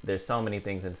 there's so many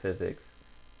things in physics,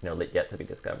 yet to be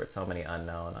discovered. So many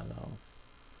unknowns.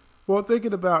 Well,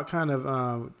 thinking about kind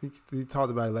of, you talked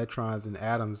about electrons and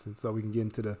atoms, and so we can get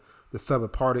into the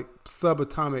subatomic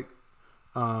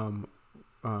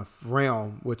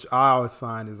realm, which I always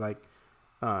find is like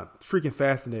freaking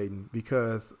fascinating,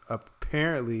 because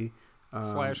apparently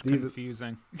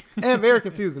confusing and very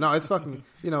confusing. No, it's fucking,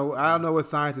 I don't know what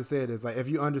scientists said. It's like, if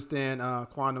you understand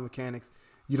quantum mechanics,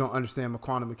 you don't understand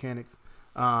quantum mechanics.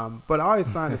 But I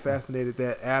always find it fascinating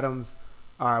that atoms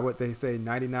are what they say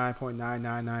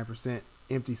 99.999%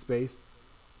 empty space,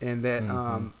 and that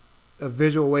a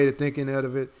visual way to thinking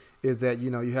of it is that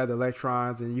you have the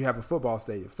electrons and you have a football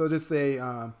stadium. So just say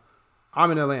I'm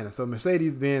in Atlanta, so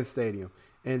Mercedes-Benz Stadium,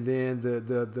 and then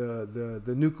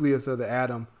the nucleus of the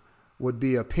atom would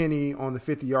be a penny on the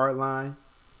 50-yard line,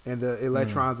 and the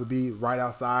electrons would be right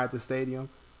outside the stadium,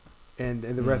 and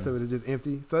the rest of it is just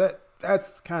empty. So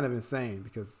that's kind of insane,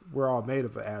 because we're all made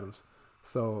of atoms.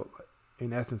 So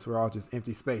in essence, we're all just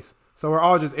empty space. So we're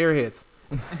all just airheads.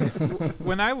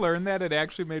 When I learned that, it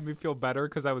actually made me feel better,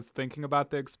 because I was thinking about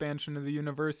the expansion of the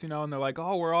universe, and they're like,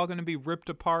 oh, we're all going to be ripped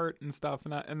apart and stuff.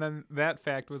 And then that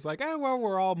fact was like, well,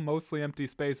 we're all mostly empty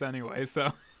space anyway.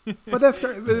 So, but that's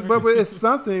crazy. But it's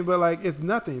something, but like it's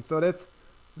nothing. So that's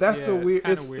the weird.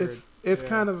 It's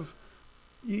kind of,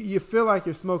 you feel like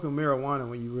you're smoking marijuana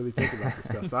when you really think about this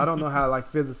stuff. So I don't know how, like,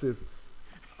 physicists,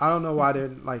 I don't know why they're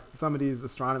like, some of these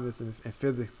astronomers and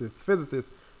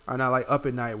physicists are not like up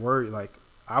at night worried, like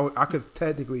I could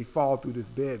technically fall through this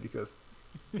bed because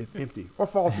it's empty, or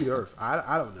fall through the earth.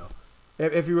 I don't know,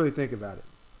 if you really think about it.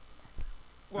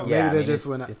 Well, maybe they're just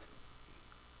when I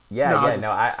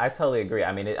totally agree.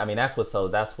 I mean that's what's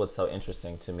so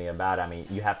interesting to me about it. I mean,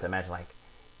 you have to imagine, like,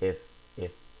 if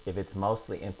it's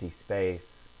mostly empty space,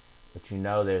 but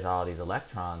there's all these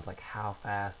electrons, like how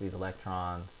fast these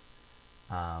electrons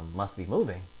must be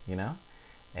moving,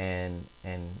 and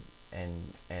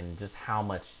just how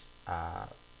much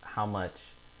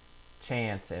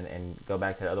chance and go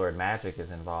back to the other word, magic,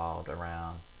 is involved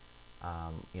around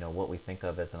what we think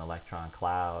of as an electron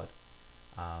cloud.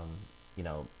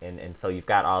 And so you've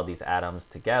got all these atoms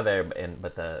together,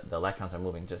 but the electrons are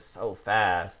moving just so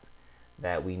fast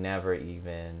that we never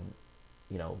even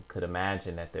could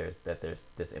imagine that there's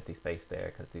this empty space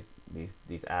there, because these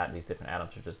different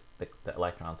atoms are just the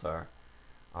electrons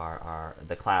are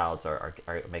the clouds are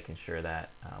making sure that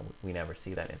we never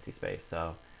see that empty space.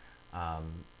 So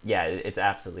it's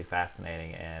absolutely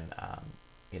fascinating, and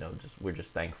we're just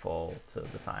thankful to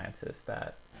the scientists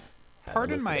that have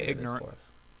Pardon my elucidated this for us.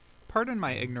 Pardon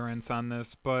my ignorance on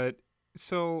this, but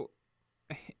so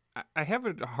I have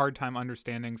a hard time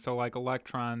understanding. So like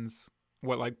electrons,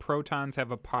 like protons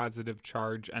have a positive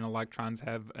charge and electrons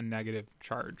have a negative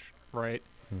charge, right?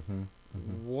 Mm-hmm.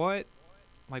 Mm-hmm.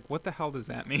 What the hell does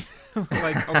that mean?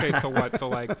 Like, okay, so what? So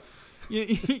like,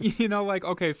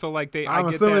 okay, so like I'm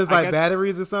assuming it's like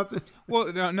batteries or something.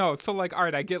 Well, no. So like, all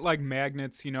right, I get like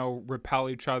magnets, repel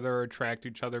each other, attract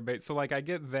each other. So like, I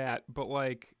get that, but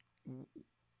like,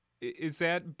 is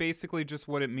that basically just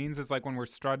what it means? Is like when we're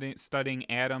studying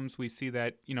atoms, we see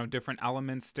that different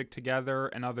elements stick together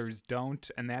and others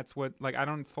don't, and that's what, like, I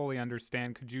don't fully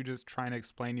understand. Could you just try and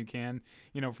explain? You can,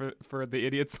 for the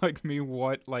idiots like me,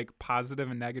 what like positive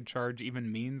and negative charge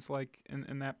even means, like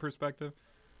in that perspective.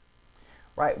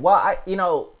 Right. Well,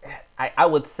 I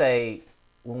would say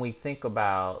when we think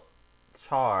about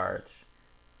charge,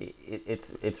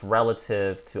 it's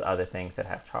relative to other things that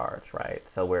have charge, right?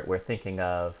 So we're thinking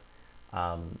of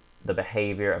the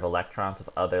behavior of electrons with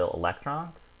other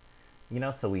electrons.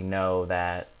 So we know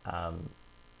that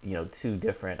two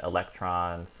different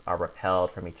electrons are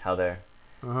repelled from each other.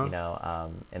 In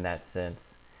that sense.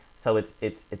 So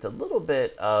it's a little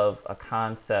bit of a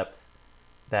concept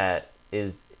that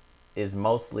is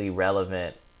mostly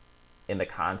relevant in the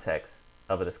context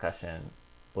of a discussion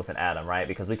with an atom, right?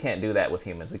 Because we can't do that with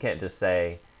humans. We can't just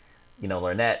say,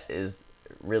 Lornett is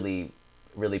really,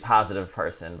 really positive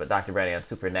person, but Dr. Braneon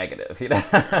super negative. We could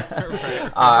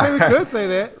say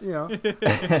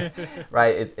that,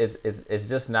 right? It's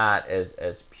just not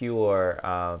as pure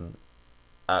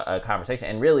a conversation,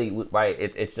 and really, right?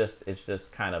 It's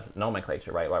just kind of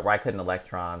nomenclature, right? Why couldn't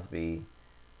electrons be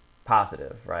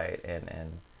positive, right?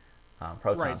 And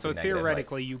protons. Right, so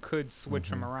theoretically you could switch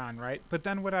mm-hmm. them around, right? But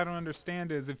then what I don't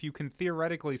understand is, if you can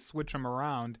theoretically switch them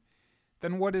around,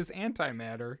 then what is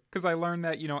antimatter? Because I learned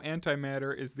that,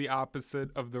 antimatter is the opposite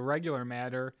of the regular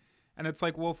matter. And it's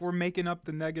like, well, if we're making up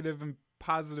the negative and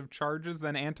positive charges,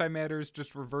 then antimatter is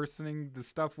just reversing the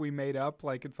stuff we made up.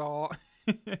 Like, it's all,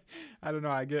 I don't know.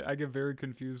 I get very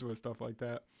confused with stuff like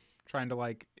that, trying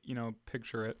to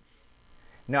picture it.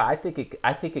 No, I think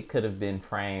it could have been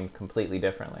framed completely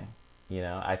differently.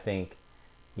 I think,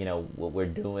 what we're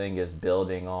doing is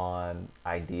building on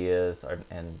ideas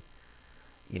and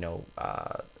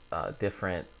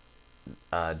different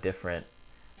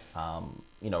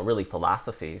really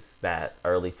philosophies that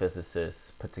early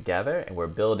physicists put together, and we're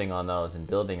building on those, and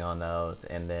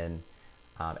then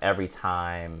every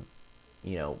time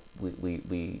we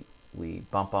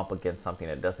bump up against something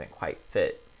that doesn't quite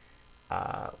fit,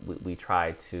 we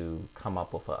try to come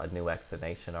up with a new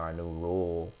explanation or a new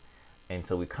rule. And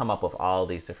so we come up with all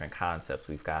these different concepts.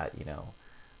 We've got,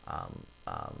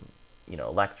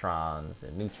 electrons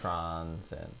and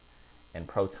neutrons and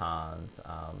protons,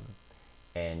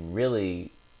 and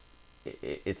really,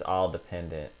 it's all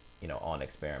dependent, on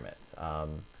experiments.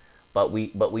 But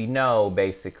we know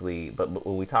basically. But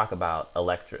when we talk about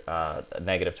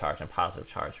negative charge and positive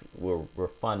charge, we're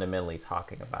fundamentally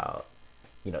talking about,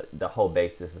 the whole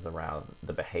basis is around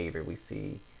the behavior we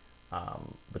see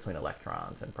between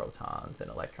electrons and protons and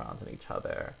electrons and each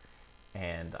other,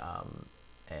 and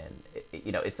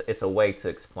it's a way to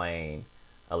explain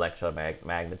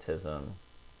electromagnetism,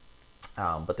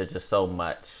 but there's just so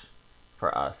much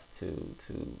for us to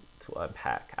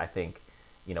unpack. I think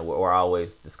we're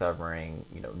always discovering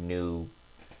new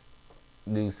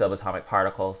subatomic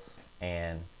particles,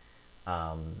 and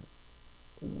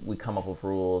we come up with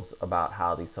rules about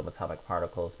how these subatomic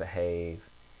particles behave.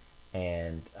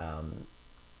 And,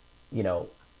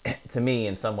 to me,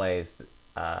 in some ways,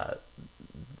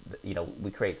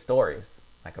 we create stories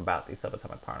like about these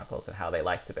subatomic particles and how they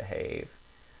like to behave,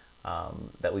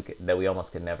 that we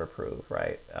almost could never prove,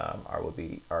 right? Or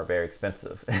are very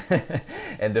expensive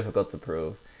and difficult to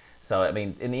prove. So, I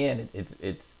mean, in the end,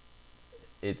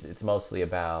 it's mostly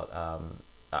about,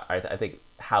 I think,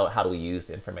 how do we use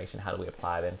the information? How do we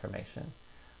apply the information?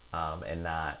 And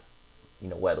not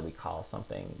whether we call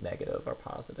something negative or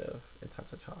positive in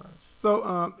terms of charge.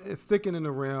 So it's sticking in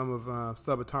the realm of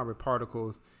subatomic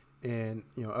particles, and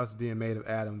us being made of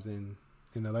atoms and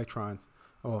electrons.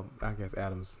 Well, I guess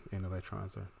atoms and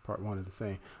electrons are one of the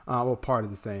same, part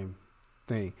of the same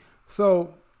thing.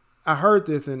 So I heard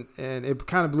this and it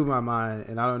kind of blew my mind,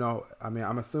 and I don't know. I mean,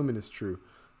 I'm assuming it's true,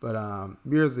 but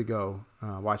years ago,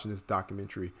 watching this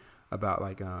documentary about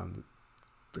like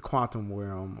the quantum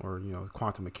realm or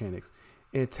quantum mechanics,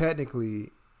 and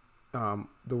technically,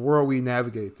 the world we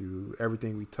navigate through,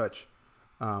 everything we touch,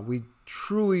 we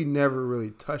truly never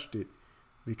really touched it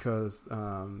because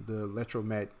the electrons,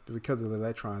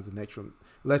 the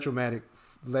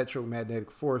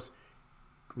electromagnetic force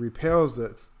repels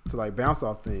us to like bounce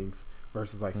off things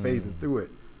versus like phasing through it.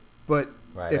 But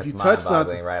if you touch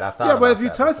something, right? But if you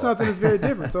touch something, it's very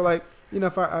different. So like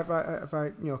if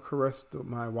I caress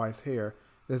my wife's hair,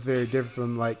 that's very different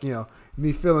from like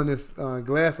me feeling this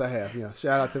glass I have.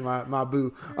 Shout out to my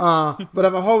boo. But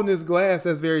if I'm holding this glass,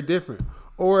 that's very different.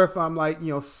 Or if I'm like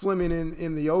swimming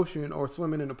in the ocean or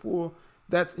swimming in a pool,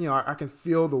 that's I can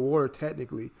feel the water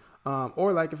technically.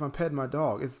 Or like if I'm petting my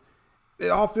dog, it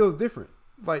all feels different.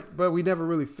 Like, but we never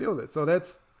really feel it. So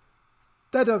that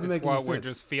doesn't make any sense. We're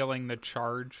just feeling the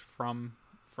charge from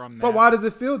that. But why does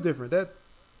it feel different?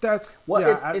 It's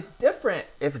different.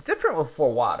 It's different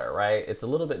for water, right? It's a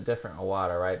little bit different with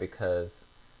water, right? Because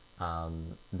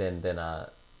than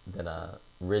a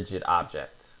rigid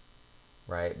object,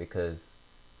 right? Because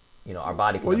our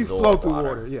body can absorb flow through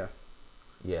water. Yeah.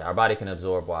 Yeah, our body can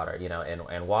absorb water,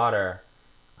 and water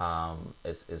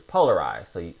is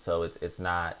polarized, so it's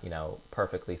not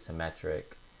perfectly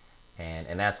symmetric,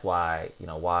 and that's why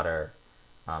water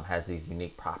has these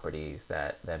unique properties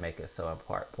that make it so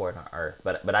important on Earth.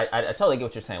 But I totally get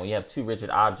what you're saying. When you have two rigid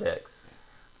objects,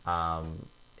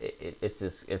 it's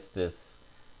this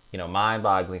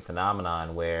mind-boggling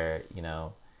phenomenon where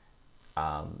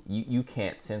you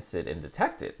can't sense it and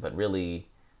detect it, but really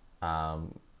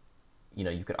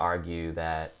you could argue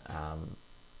that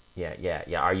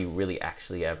are you really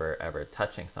actually ever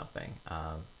touching something?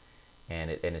 And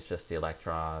it's just the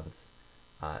electrons.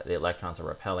 The electrons are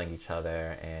repelling each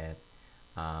other, and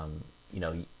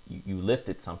you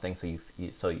lifted something, so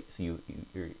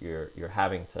you're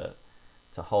having to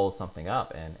hold something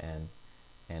up and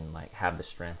like have the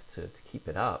strength to keep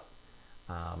it up.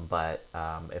 But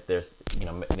if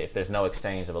there's no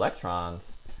exchange of electrons,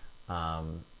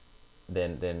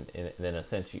 then in a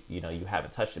sense you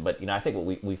haven't touched it. But I think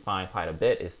what we find quite a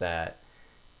bit is that,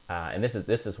 and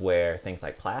this is where things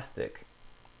like plastic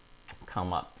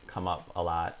come up a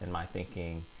lot in my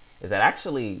thinking, is that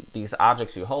actually these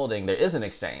objects you're holding, there is an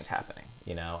exchange happening,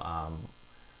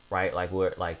 right? Like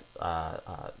we're like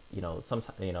sometimes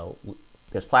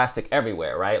there's plastic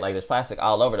everywhere, right? Like there's plastic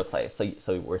all over the place. So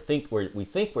we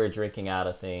think we're drinking out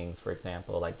of things, for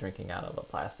example, like drinking out of a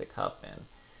plastic cup, and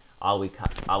all we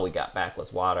got back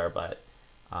was water, but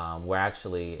we're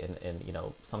actually in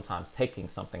sometimes taking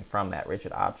something from that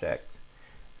rigid object.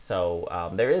 So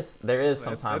there is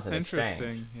sometimes an exchange. That's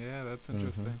interesting. Yeah, that's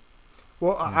interesting. Mm-hmm.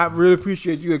 Well, I really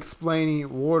appreciate you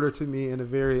explaining water to me in a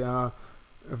very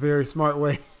smart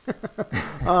way.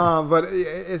 But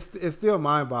it's still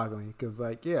mind-boggling because,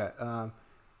 like, if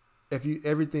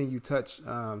everything you touch,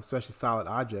 especially solid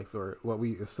objects or what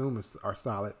we assume are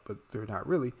solid, but they're not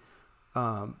really,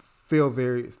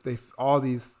 they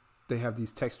have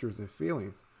these textures and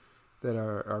feelings that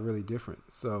are really different.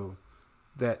 So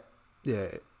that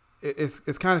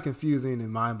it's kind of confusing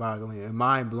and mind-boggling and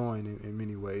mind-blowing in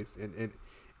many ways, and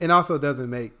it also doesn't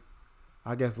make,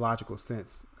 I guess, logical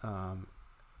sense.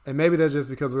 And maybe that's just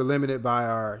because we're limited by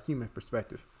our human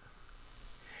perspective.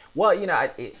 Well,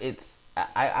 I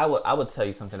would tell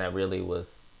you something that really was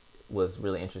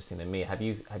really interesting to me. Have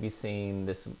you seen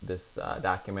this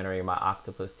documentary, My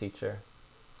Octopus Teacher?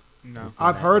 No.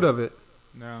 I've heard of it.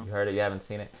 No. You heard it? You haven't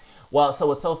seen it? Well, so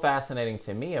what's so fascinating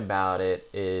to me about it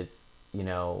is,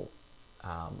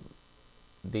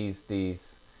 these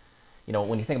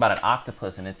when you think about an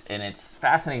octopus, and it's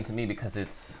fascinating to me because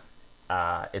its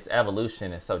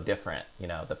evolution is so different.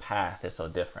 The path is so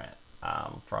different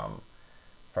from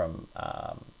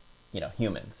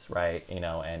humans, right?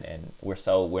 And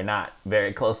we're not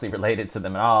very closely related to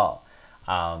them at all.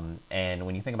 And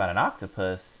when you think about an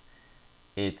octopus,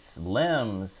 its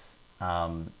limbs, are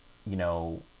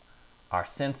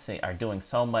doing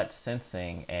so much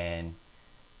sensing, and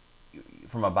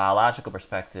from a biological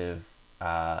perspective,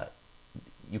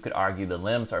 you could argue the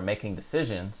limbs are making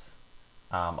decisions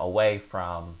away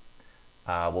from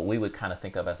what we would kind of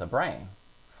think of as a brain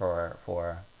for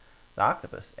the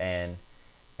octopus. And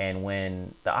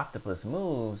when the octopus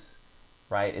moves,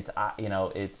 right? Its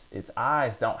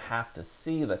eyes don't have to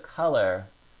see the color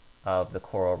of the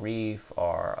coral reef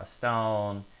or a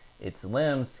stone. Its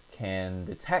limbs can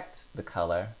detect the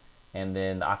color, and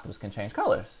then the octopus can change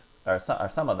colors, or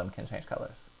some of them can change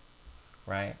colors,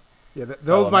 right? Yeah, So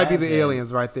those might be the imagine-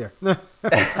 aliens right there.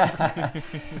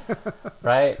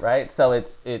 right. So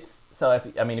if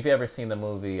you ever seen the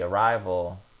movie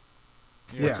Arrival,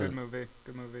 Yeah, Yeah. good movie.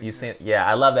 Good movie. you've seen. Yeah,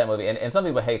 I love that movie, and some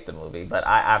people hate the movie, but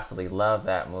I absolutely love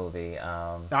that movie.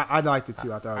 I liked it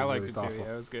too. I thought I it was liked really it thoughtful. too.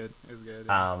 Yeah, it was good. It was good.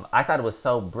 Yeah. I thought it was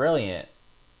so brilliant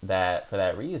that for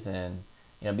that reason,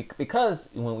 because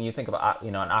when you think about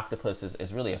an octopus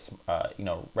is really a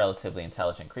relatively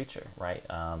intelligent creature, right?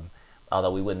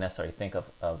 Although we wouldn't necessarily think of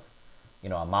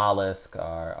a mollusk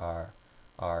or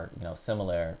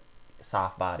similar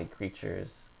soft-bodied creatures,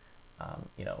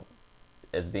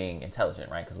 as being intelligent,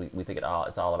 right? Because we think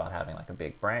it's all about having like a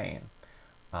big brain.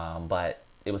 But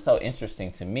it was so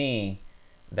interesting to me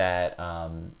that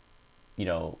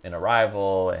in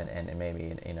Arrival and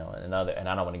maybe in another, and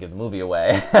I don't want to give the movie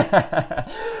away,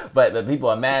 but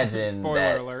people imagine Spoiler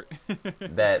that alert.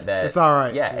 that It's all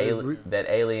right. yeah, We- that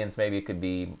aliens maybe could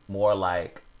be more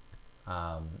like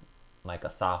a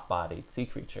soft-bodied sea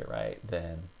creature, right?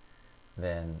 Than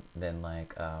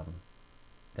like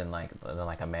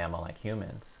a mammal like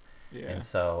humans. Yeah. And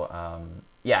so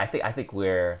I think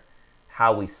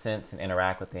how we sense and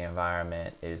interact with the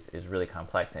environment is really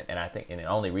complex, and I think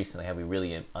only recently have we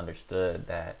really understood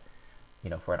that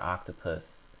for an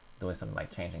octopus doing something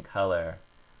like changing color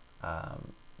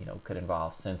could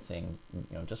involve sensing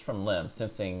just from limbs,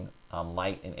 sensing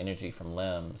light and energy from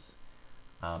limbs,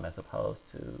 as opposed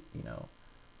to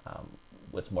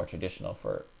what's more traditional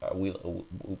for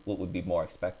what would be more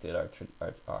expected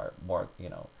or more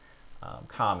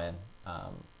common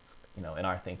in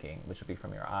our thinking, which would be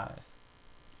from your eyes.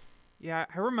 Yeah,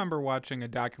 I remember watching a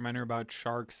documentary about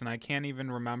sharks, and I can't even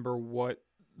remember what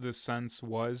the sense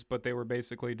was, but they were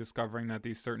basically discovering that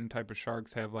these certain type of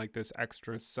sharks have like this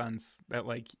extra sense that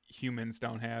like humans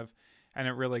don't have. And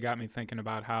it really got me thinking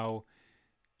about how,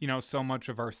 so much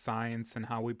of our science and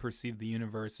how we perceive the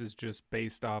universe is just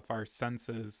based off our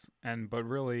senses. But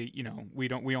really,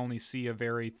 we only see a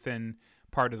very thin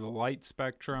part of the light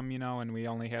spectrum, and we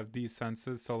only have these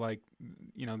senses. So like,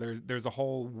 there's a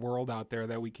whole world out there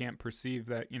that we can't perceive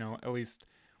that, at least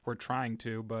we're trying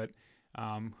to, but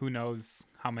who knows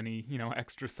how many,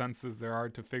 extra senses there are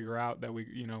to figure out that we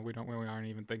aren't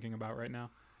even thinking about right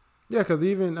now. Yeah, because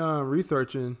even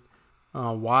researching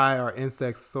why are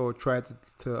insects so attracted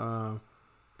to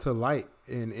light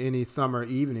in any summer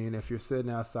evening. If you're sitting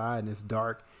outside and it's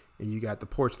dark and you got the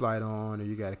porch light on, or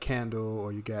you got a candle,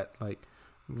 or you got like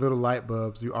little light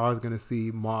bulbs, you're always going to see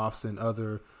moths and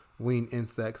other winged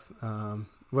insects.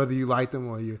 Whether you like them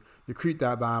or you're creeped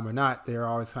out by them or not, they're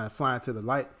always kind of flying to the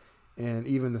light. And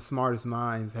even the smartest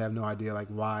minds have no idea like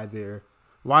why they're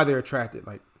attracted.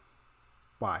 Like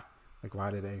why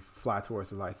do they fly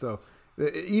towards the light? So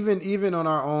even on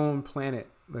our own planet,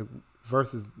 like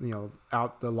versus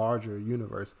out the larger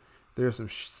universe, there's some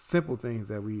simple things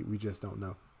that we just don't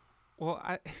know. Well,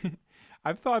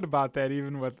 I've thought about that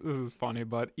even with, this is funny,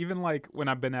 but even like when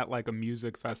I've been at like a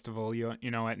music festival,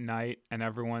 at night, and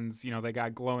everyone's, they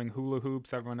got glowing hula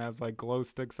hoops, everyone has like glow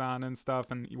sticks on and stuff,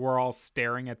 and we're all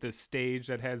staring at this stage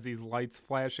that has these lights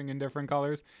flashing in different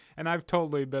colors. And I've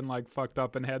totally been like fucked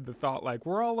up and had the thought like,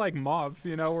 we're all like moths,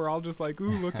 we're all just like,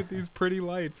 ooh, look at these pretty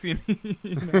lights,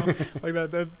 like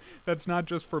that's not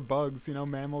just for bugs,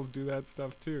 mammals do that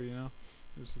stuff too,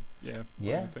 It's just,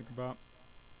 what to think about.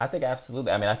 I think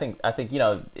absolutely. I mean, I think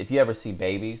if you ever see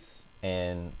babies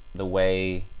and the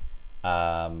way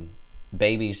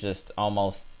babies just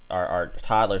almost our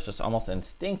toddlers just almost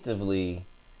instinctively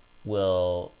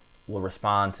will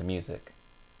respond to music,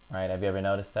 right? Have you ever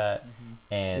noticed that?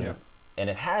 Mm-hmm. And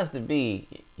it has to be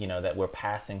that we're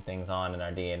passing things on in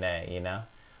our DNA.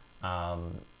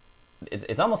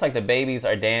 It's almost like the babies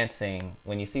are dancing.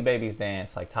 When you see babies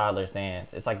dance, like toddlers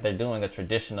dance, it's like they're doing a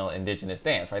traditional indigenous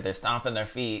dance, right? They're stomping their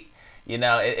feet. It's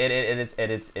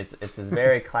this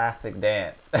very classic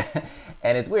dance,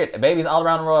 and it's weird. Babies all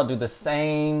around the world do the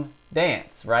same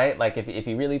dance, right? Like if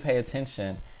you really pay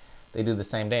attention, they do the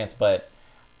same dance. But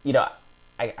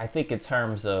I think in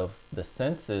terms of the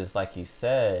senses, like you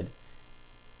said,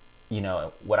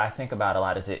 what I think about a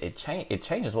lot is it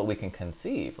changes what we can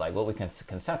conceive, like what we can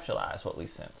conceptualize, what we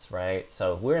sense, right?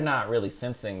 So if we're not really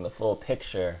sensing the full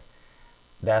picture,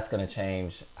 that's going to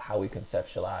change how we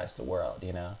conceptualize the world,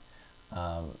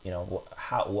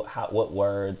 what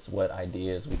words, what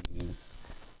ideas we use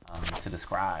to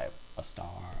describe a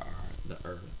star or the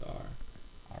earth or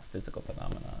our physical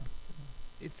phenomenon.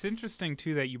 It's interesting,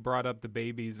 too, that you brought up the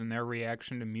babies and their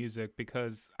reaction to music,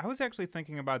 because I was actually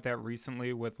thinking about that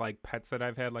recently with, like, pets that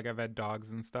I've had. Like, I've had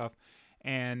dogs and stuff.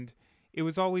 And it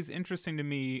was always interesting to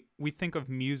me. We think of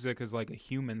music as, like, a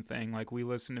human thing. Like, we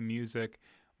listen to music.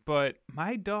 But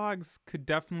my dogs could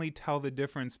definitely tell the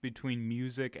difference between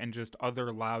music and just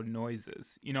other loud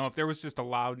noises. You know, if there was just a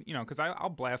loud, because I'll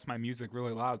blast my music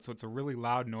really loud, so it's a really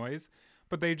loud noise.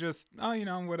 But they just,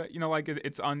 like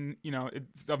it's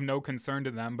it's of no concern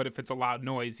to them. But if it's a loud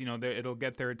noise, it'll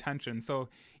get their attention. So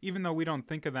even though we don't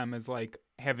think of them as like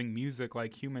having music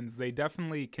like humans, they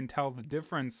definitely can tell the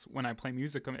difference when I play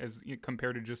music as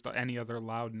compared to just any other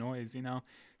loud noise.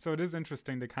 So it is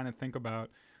interesting to kind of think about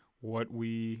what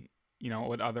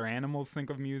what other animals think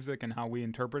of music and how we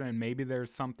interpret it. And maybe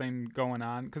there's something going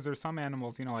on, because there's some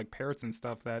animals, like parrots and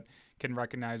stuff, that can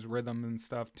recognize rhythm and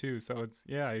stuff too. So it's,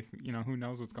 who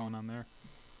knows what's going on there.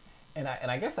 And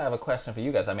I guess I have a question for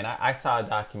you guys. I mean, I saw a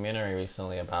documentary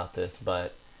recently about this,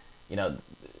 but,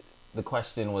 the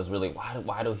question was really,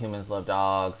 why do humans love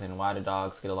dogs, and why do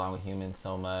dogs get along with humans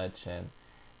so much? And,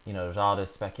 there's all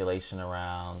this speculation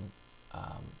around,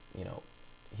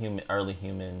 early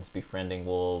humans befriending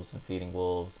wolves and feeding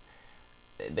wolves.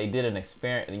 They did an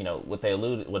experiment, what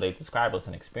they described was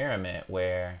an experiment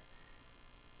where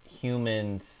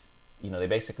humans, they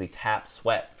basically tap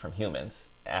sweat from humans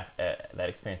that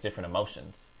experience different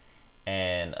emotions.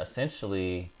 And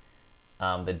essentially,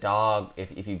 the dog,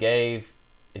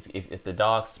 if the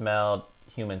dog smelled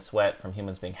human sweat from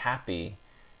humans being happy,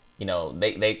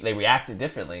 they reacted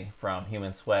differently from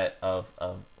human sweat of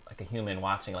like a human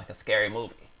watching like a scary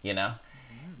movie,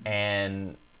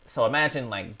 And so imagine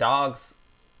like dogs,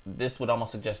 this would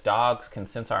almost suggest dogs can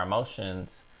sense our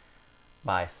emotions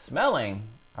by smelling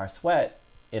our sweat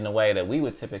in a way that we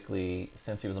would typically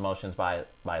sense people's emotions by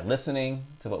listening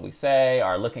to what we say,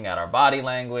 or looking at our body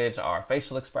language, our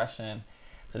facial expression.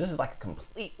 So this is like a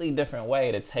completely different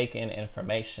way to take in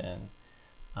information,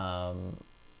 and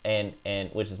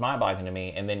which is mind-boggling to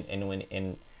me. And then when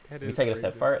you take it a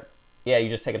step further. Yeah, you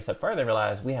just take it a step further and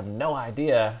realize we have no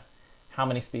idea how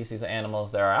many species of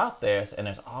animals there are out there. And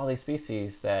there's all these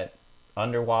species that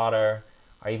underwater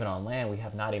or even on land we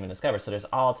have not even discovered. So there's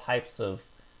all types of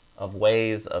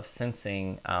ways of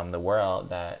sensing the world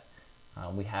that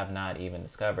we have not even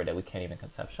discovered, that we can't even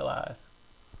conceptualize.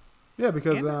 Yeah,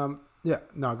 because,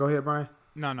 no, go ahead, Brian.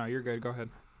 No, you're good. Go ahead.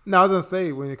 No, I was going to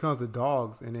say, when it comes to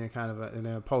dogs, and then and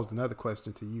then pose another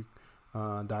question to you,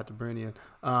 Dr. Braneon.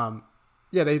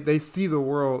 Yeah, they see the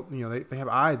world, they have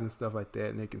eyes and stuff like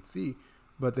that, and they can see,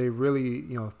 but they really,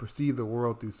 perceive the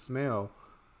world through smell,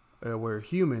 where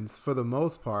humans, for the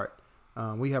most part,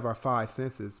 we have our five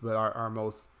senses, but our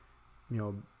most,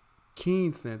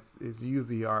 keen sense is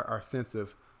usually our sense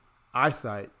of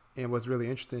eyesight. And what's really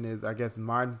interesting is, I guess,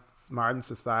 modern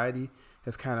society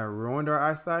has kind of ruined our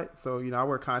eyesight. So, I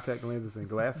wear contact lenses and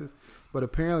glasses, but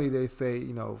apparently they say,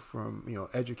 from,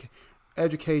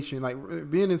 education, like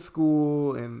being in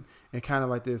school and kind of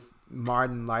like this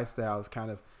modern lifestyle has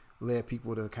kind of led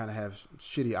people to kind of have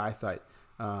shitty eyesight,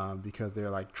 because they're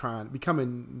like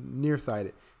becoming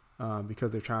nearsighted,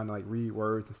 because they're trying to like read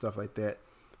words and stuff like that.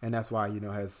 And that's why,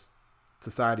 as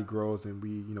society grows and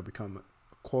we, become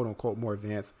quote unquote more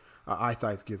advanced, our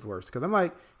eyesight gets worse. Because I'm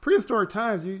like, prehistoric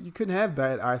times, you couldn't have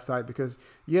bad eyesight because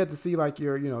you had to see like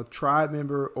your, tribe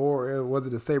member, or was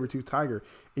it a saber-toothed tiger?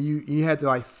 And you had to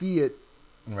like see it.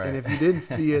 Right. And if you didn't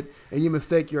see it and you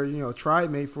mistake your, tribe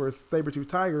mate for a saber-toothed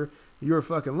tiger, you're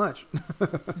fucking lunch.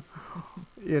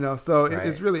 So right.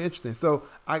 It's really interesting. So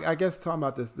I guess talking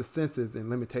about the senses and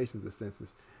limitations of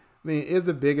senses, I mean, is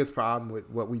the biggest problem with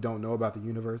what we don't know about the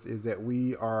universe is that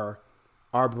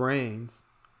our brains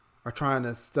are trying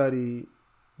to study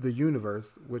the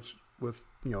universe, which was,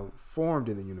 formed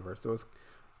in the universe. So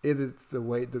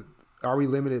are we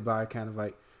limited by kind of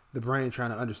like the brain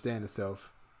trying to understand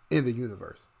itself in the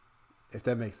universe, if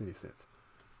that makes any sense?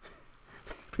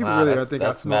 People really think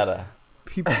I smoked. Meta.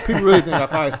 People really think I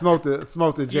probably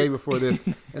smoked a J before this,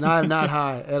 and I'm not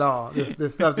high at all.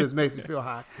 This stuff just makes me feel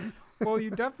high. Well,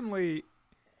 we're definitely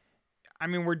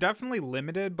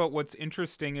limited, but what's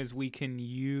interesting is we can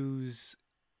use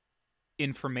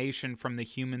information from the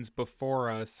humans before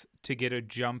us to get a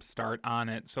jump start on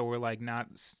it. So we're like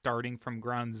not starting from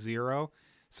ground zero.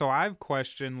 So I've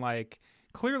questioned, like,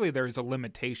 clearly there's a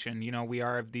limitation. We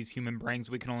have these human brains.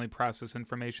 We can only process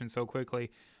information so quickly,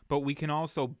 but we can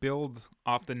also build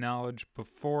off the knowledge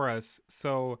before us.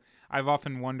 So I've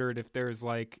often wondered if there's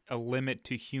like a limit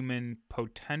to human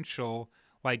potential.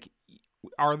 Like,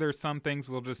 are there some things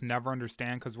we'll just never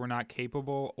understand because we're not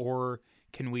capable, or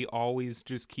can we always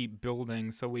just keep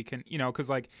building so we can, because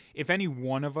like if any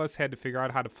one of us had to figure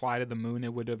out how to fly to the moon,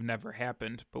 it would have never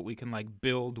happened, but we can like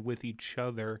build with each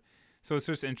other. So it's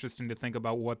just interesting to think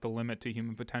about what the limit to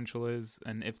human potential is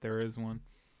and if there is one.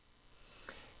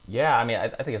 Yeah, I mean, I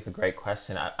think it's a great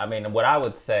question. I mean, what I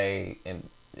would say, and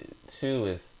too,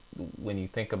 is when you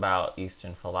think about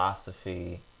Eastern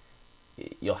philosophy,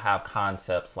 you'll have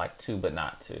concepts like two but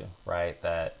not two, right?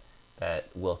 That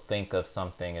will think of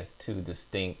something as two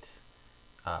distinct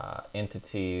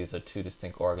entities or two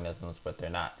distinct organisms, but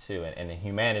they're not two. And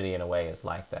humanity, in a way, is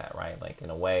like that, right? Like in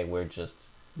a way, we're just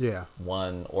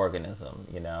one organism,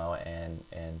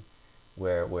 and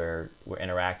we're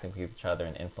interacting with each other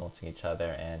and influencing each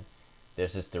other, and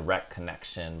there's this direct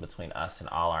connection between us and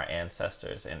all our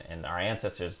ancestors, and our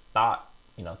ancestors thought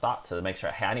to make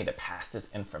sure, hey, I need to pass this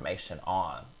information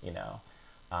on,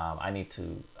 I need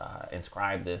to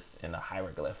inscribe this in a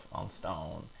hieroglyph on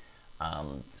stone,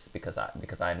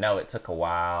 because I know it took a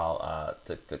while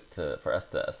for us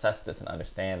to assess this and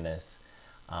understand this.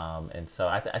 And so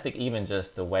I think even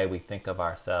just the way we think of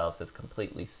ourselves as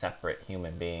completely separate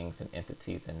human beings and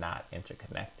entities and not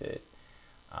interconnected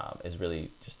is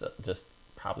really just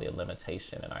probably a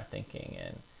limitation in our thinking,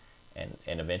 and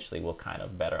eventually we'll kind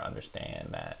of better understand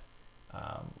that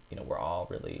we're all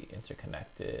really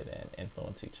interconnected and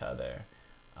influence each other.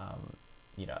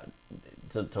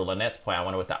 To Lornett's point, I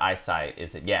wonder what the eyesight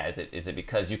is. Is it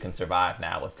because you can survive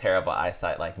now with terrible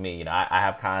eyesight like me? I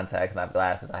have contacts and I have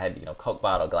glasses. I had Coke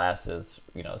bottle glasses,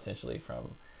 essentially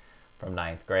from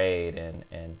ninth grade,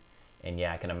 and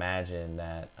yeah, I can imagine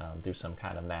that through some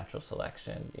kind of natural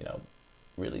selection,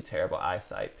 really terrible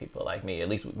eyesight people like me. At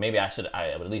least maybe I would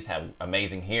at least have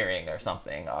amazing hearing or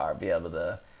something, or be able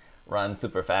to run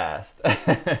super fast.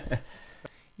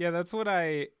 Yeah, that's what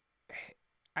I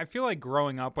feel like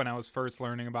growing up when I was first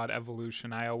learning about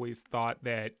evolution, I always thought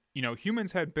that,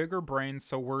 humans had bigger brains,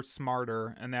 so we're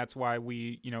smarter, and that's why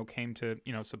we, came to,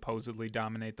 supposedly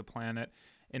dominate the planet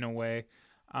in a way.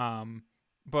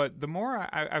 But the more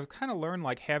I've kind of learned,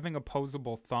 like having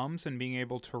opposable thumbs and being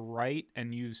able to write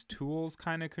and use tools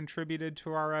kind of contributed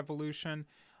to our evolution.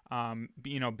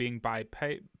 Being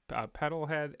bipedal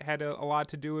had a lot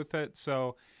to do with it.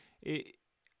 So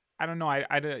I don't know.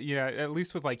 At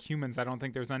least with like humans, I don't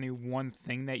think there's any one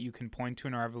thing that you can point to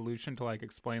in our evolution to like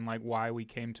explain like why we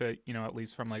came to, at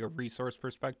least from like a resource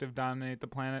perspective, dominate the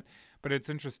planet. But it's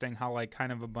interesting how like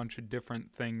kind of a bunch of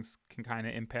different things can kind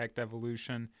of impact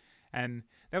evolution. And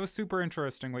that was super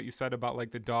interesting what you said about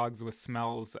like the dogs with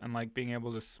smells and like being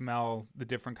able to smell the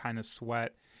different kind of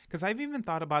sweat. Because I've even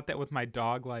thought about that with my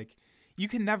dog. Like, you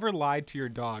can never lie to your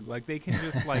dog. Like, they can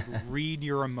just like read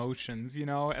your emotions,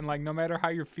 and like no matter how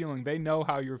you're feeling, they know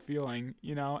how you're feeling,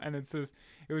 and it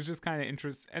was just kind of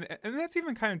interesting. And that's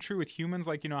even kind of true with humans.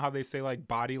 Like, how they say like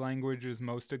body language is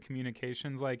most of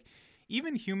communications. Like,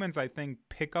 even humans, I think,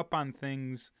 pick up on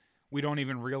things we don't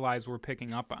even realize we're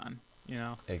picking up on.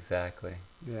 Exactly.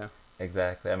 Yeah.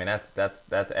 Exactly. I mean, that's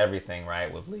everything,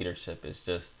 right? With leadership, it's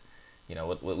just,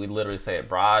 what we literally say, it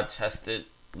broad-chested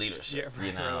leadership.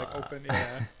 Yeah, like open.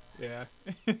 Yeah.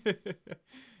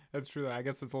 That's true. I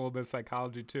guess it's a little bit of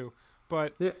psychology too,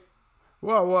 but yeah.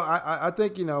 Well, I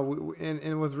think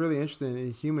and what's really interesting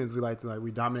in humans,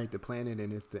 we dominate the planet,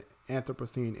 and it's the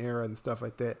Anthropocene era and stuff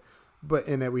like that. But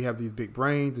in that we have these big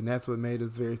brains, and that's what made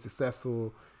us very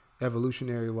successful,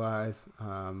 evolutionary wise.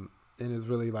 And it's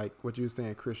really like what you were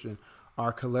saying, Christian,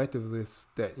 our collectivists,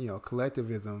 that,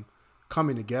 collectivism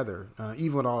coming together,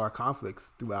 even with all our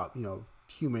conflicts throughout,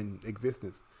 human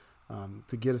existence,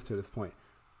 to get us to this point.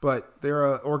 But there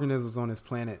are organisms on this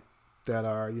planet that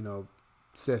are,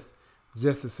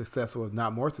 just as successful, if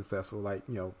not more successful. Like,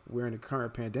 we're in the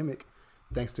current pandemic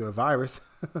thanks to a virus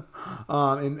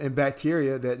and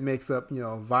bacteria that makes up,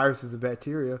 viruses and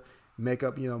bacteria make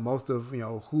up, most of,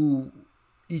 who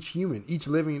each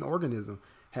living organism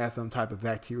has some type of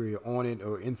bacteria on it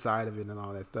or inside of it and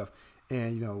all that stuff.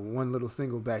 And, one little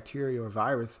single bacteria or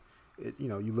virus,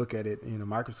 you look at it in a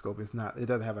microscope, it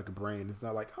doesn't have like a brain. It's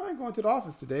not like, oh, I'm going to the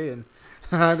office today and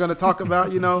I'm going to talk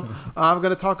about, we're going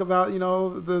to talk about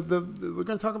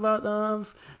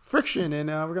friction, and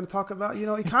we're going to talk about,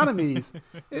 economies.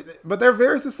 But they're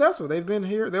very successful. They've been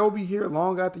here. They will be here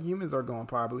long after humans are gone,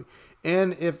 probably.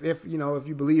 And if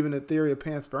you believe in the theory of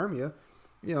panspermia,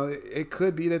 it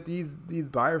could be that these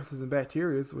viruses and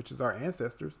bacteria, which is our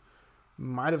ancestors,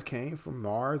 might have came from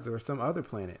Mars or some other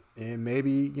planet. And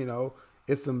maybe,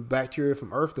 it's some bacteria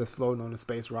from Earth that's floating on a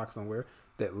space rock somewhere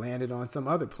that landed on some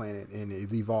other planet and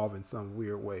is evolved in some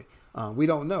weird way. We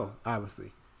don't know,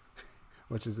 obviously.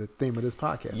 which is the theme of this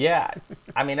podcast. Yeah,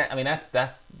 I mean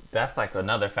that's like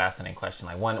another fascinating question.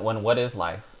 Like, what is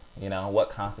life? You know,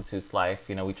 what constitutes life?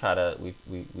 You know, we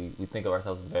think of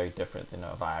ourselves as very different than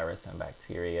a virus and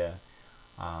bacteria.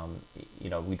 You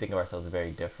know, we think of ourselves as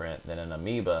very different than an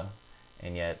amoeba,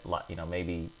 and yet, you know,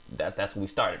 maybe that's what we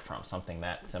started from, something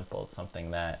that simple,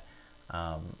 something that,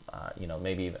 you know,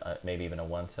 maybe even a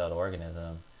one-celled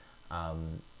organism.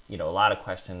 You know, a lot of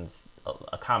questions.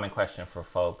 A common question for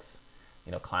folks,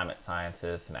 you know, climate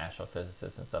scientists and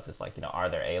astrophysicists and stuff is like, you know, are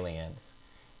there aliens?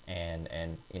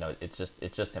 And you know, it's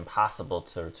just impossible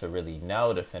to really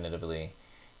know definitively,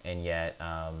 and yet,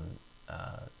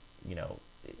 you know,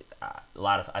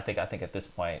 I think at this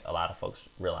point a lot of folks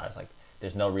realize, like,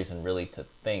 there's no reason really to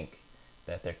think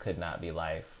that there could not be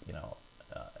life, you know,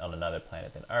 on another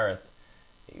planet than Earth,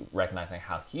 recognizing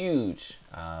how huge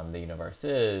the universe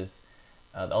is.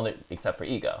 The only, except for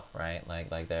ego, right? Like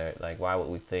why would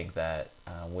we think that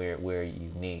we're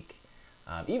unique?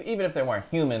 Even if there weren't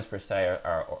humans per se,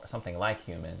 or something like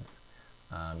humans,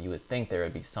 you would think there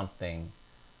would be something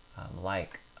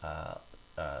like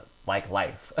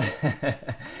life,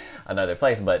 another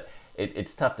place. But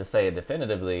it's tough to say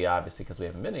definitively, obviously, because we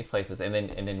haven't been in these places, and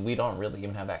then we don't really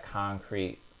even have that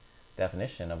concrete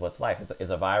definition of what's life. Is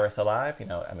a virus alive? You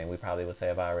know, I mean, we probably would say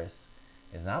a virus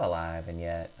is not alive, and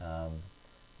yet,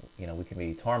 you know, we can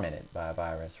be tormented by a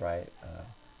virus, right?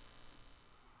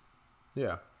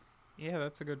 Yeah. Yeah,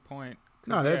 that's a good point.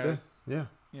 No, that's yeah.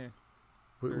 Yeah.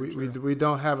 We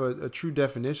don't have a true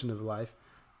definition of life.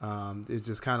 It's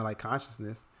just kind of like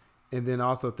consciousness. And then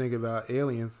also think about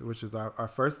aliens, which is our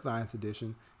first science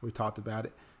edition. We talked about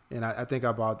it. And I think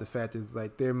about the fact is,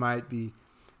 like, there might be,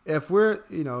 if we're,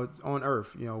 you know, on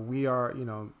Earth, you know, we are, you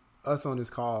know, us on this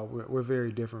call, we're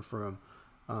very different from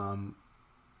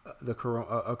a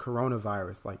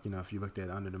coronavirus. Like, you know, if you looked at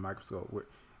it under the microscope,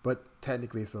 but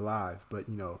technically it's alive. But,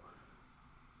 you know,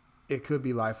 it could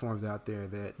be life forms out there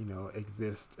that, you know,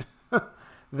 exist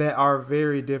that are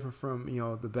very different from, you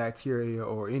know, the bacteria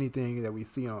or anything that we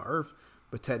see on Earth,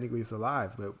 but technically it's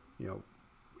alive. But, you know,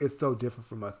 it's so different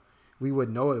from us. We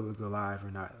wouldn't know it was alive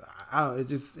or not.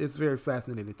 It's very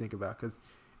fascinating to think about, because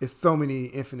it's so many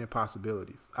infinite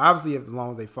possibilities. Obviously, as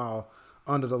long as they fall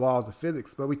under the laws of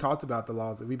physics, but we've been talking about the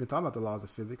laws of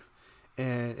physics,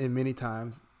 and many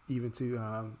times, even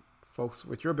to folks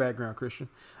with your background, Christian,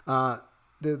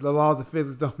 the laws of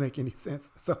physics don't make any sense.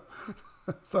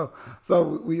 So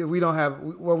we don't have,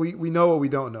 well, we know what we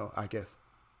don't know, I guess.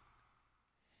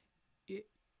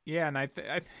 Yeah, and I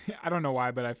don't know why,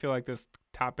 but I feel like this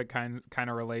topic kind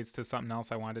of relates to something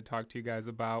else I wanted to talk to you guys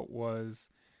about. Was,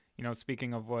 you know,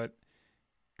 speaking of what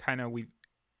kind of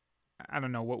I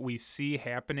don't know, what we see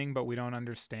happening but we don't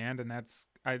understand, and that's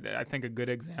I think a good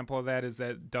example of that is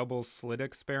that double-slit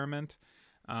experiment.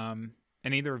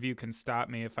 And either of you can stop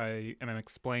me if I am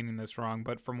explaining this wrong,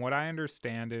 but from what I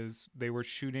understand is they were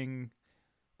shooting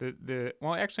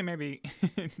well, actually, maybe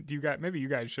maybe you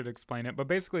guys should explain it, but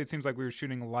basically it seems like we were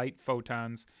shooting light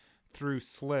photons through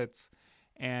slits,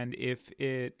 and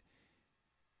I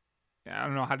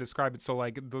don't know how to describe it. So,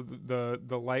 like,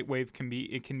 the light wave can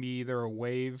be either a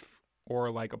wave or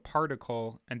like a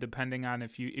particle, and depending on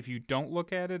if you don't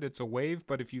look at it, it's a wave,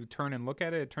 but if you turn and look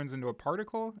at it, it turns into a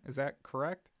particle. Is that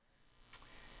correct?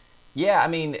 Yeah, I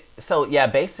mean, so yeah,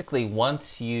 basically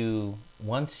once you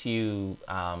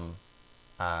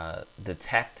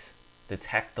detect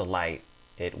the light,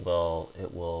 it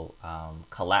will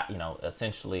collapse. You know,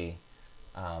 essentially,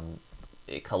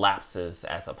 it collapses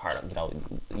as a part of. You know,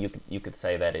 you could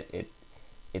say that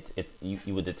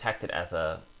you would detect it as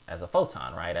a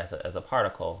photon, right? As a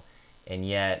particle, and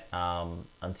yet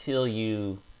until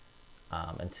you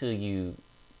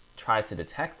try to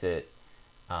detect it,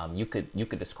 you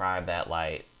could describe that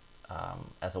light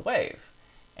as a wave.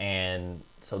 And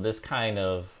so this kind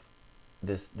of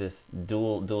this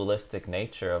dualistic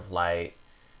nature of light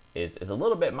is a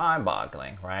little bit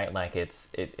mind-boggling, right? Like it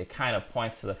kind of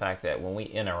points to the fact that when we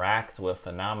interact with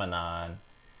phenomenon,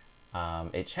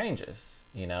 it changes.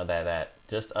 You know, that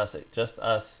just us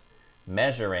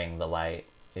measuring the light,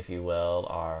 if you will,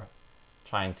 or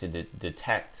trying to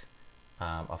detect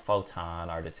a photon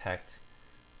or detect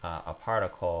a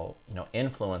particle, you know,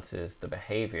 influences the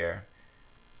behavior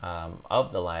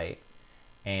of the light,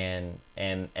 and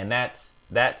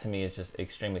that to me is just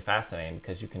extremely fascinating,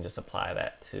 because you can just apply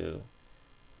that to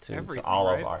all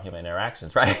right? of our human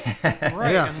interactions, right?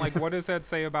 Right. Yeah. And like, what does that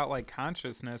say about like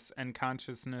consciousness and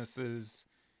consciousness's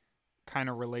kind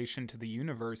of relation to the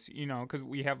universe? You know, because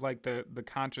we have like the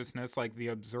consciousness, like the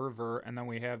observer, and then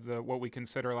we have what we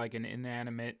consider like an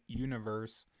inanimate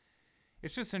universe.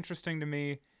 It's just interesting to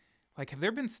me. like, have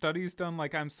there been studies done?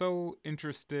 Like, I'm so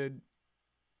interested,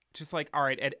 just like, all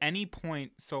right, at any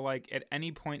point, so like at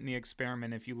any point in the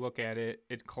experiment, if you look at it,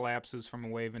 it collapses from a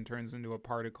wave and turns into a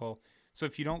particle. So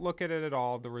if you don't look at it at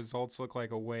all, the results look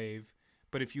like a wave.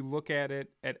 But if you look at it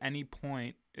at any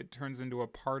point, it turns into a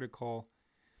particle.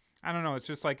 I don't know. It's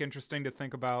just like interesting to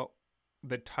think about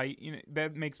the tight,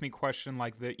 that makes me question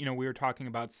like we were talking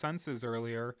about senses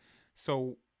earlier.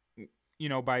 So,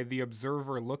 by the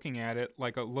observer looking at it,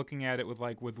 like looking at it with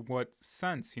what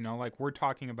sense, like we're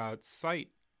talking about sight,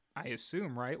 I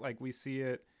assume, right? Like we see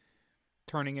it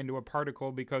turning into a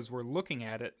particle because we're looking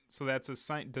at it. So that's a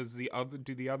sign. Do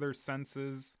the other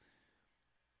senses,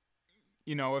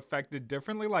 affected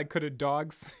differently? Like could a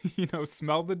dog,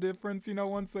 smell the difference,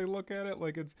 once they look at it?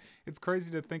 Like it's crazy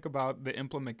to think about the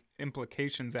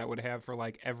implications that would have for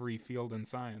like every field in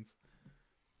science.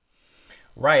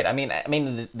 Right. I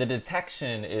mean, the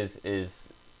detection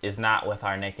is not with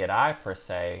our naked eye per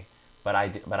se, but I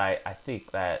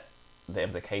think that the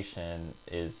implication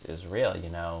is real.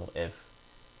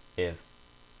 If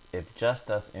just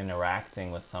us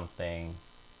interacting with something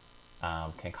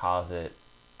can cause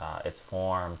its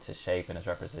form to shape and its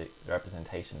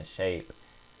representation to shape,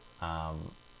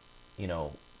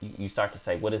 you start to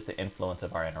say, what is the influence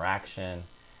of our interaction?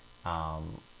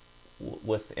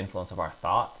 What's the influence of our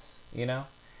thoughts?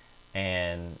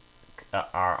 And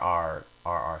our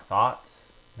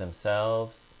thoughts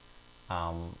themselves,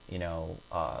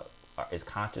 is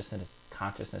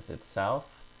consciousness itself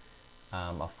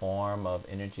a form of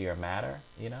energy or matter?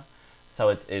 So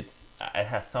it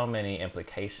has so many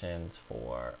implications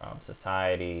for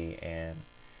society and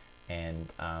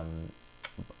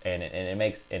it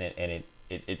makes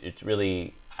it's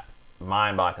really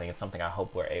mind-boggling. It's something I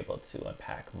hope we're able to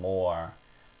unpack more,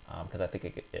 because I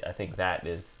think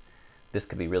this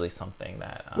could be really something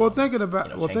that think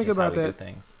about that.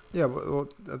 Things. Yeah, I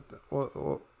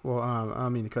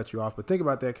don't mean to cut you off, but think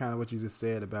about that kind of what you just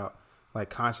said about like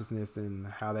consciousness and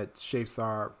how that shapes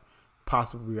our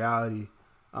possible reality.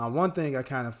 One thing I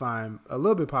kind of find a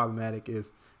little bit problematic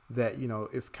is that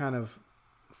it's kind of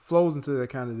flows into the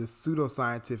kind of this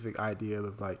pseudoscientific idea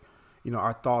of like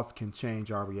our thoughts can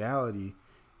change our reality,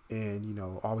 and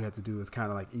all we have to do is kind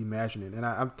of like imagine it. And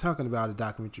I'm talking about a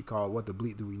documentary called "What the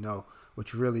Bleep Do We Know,"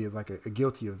 which really is like a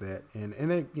guilty of that.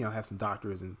 And they have some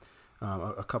doctors and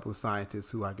a couple of scientists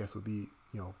who I guess would be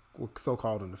so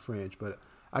called on the fringe, but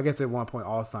I guess at one point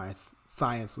all science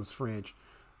was fringe.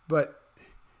 But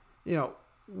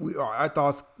our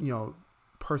thoughts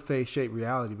per se shape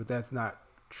reality, but that's not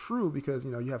true, because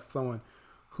you have someone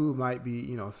who might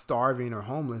be starving or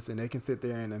homeless, and they can sit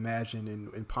there and imagine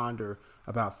and ponder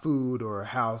about food or a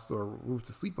house or a roof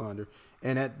to sleep under,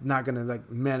 and that's not going to like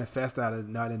manifest out of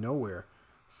nowhere.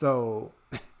 So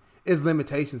it's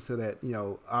limitations to that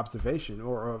observation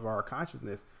or of our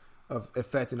consciousness of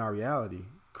affecting our reality,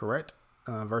 correct?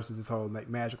 Versus this whole like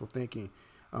magical thinking,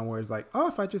 where it's like, oh,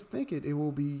 if I just think it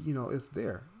will be it's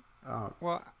there.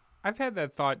 Well, I've had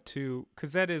that thought too,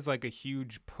 because that is like a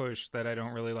huge push that I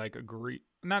don't really like agree.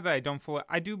 Not that I don't fully,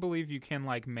 I do believe you can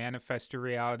like manifest your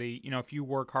reality. If you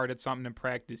work hard at something in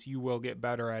practice, you will get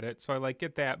better at it. So I like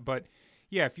get that. But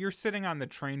yeah, if you're sitting on the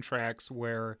train tracks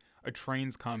where a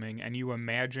train's coming and you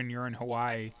imagine you're in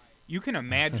Hawaii, you can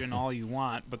imagine all you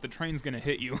want, but the train's going to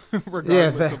hit you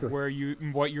regardless of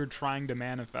what you're trying to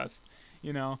manifest,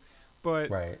 But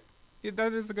right.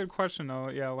 That is a good question though.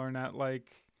 Yeah, Lornett, like,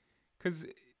 because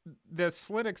the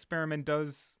slit experiment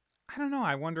does, I don't know,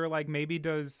 I wonder like maybe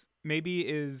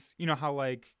is how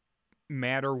like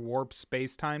matter warps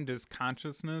space-time, does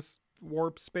consciousness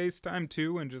warp space-time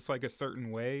too in just like a certain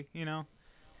way?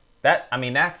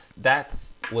 That's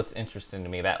what's interesting to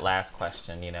me, that last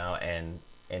question,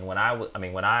 and when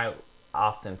I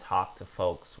often talk to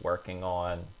folks working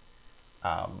on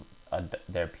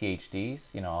their PhDs,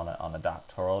 on a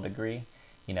doctoral degree,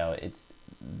 it's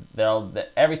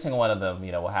every single one of them,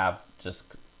 will have just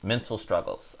mental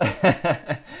struggles,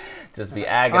 just be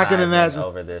agonizing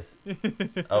over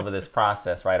this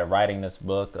process, right, of writing this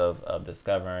book, of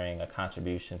discovering a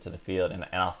contribution to the field. And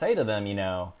I'll say to them,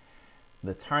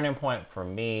 the turning point for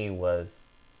me was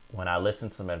when I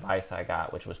listened to some advice I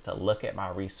got, which was to look at my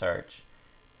research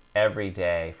every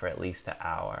day for at least an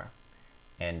hour.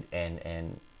 And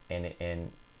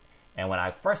when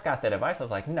I first got that advice, I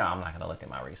was like, no, I'm not going to look at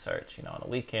my research, on the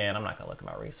weekend. I'm not going to look at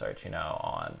my research,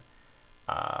 on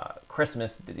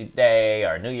Christmas Day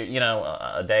or New Year,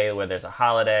 a day where there's a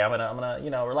holiday. I'm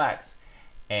gonna relax.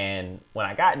 And when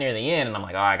I got near the end, and I'm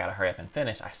like, oh, I gotta hurry up and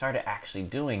finish, I started actually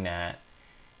doing that,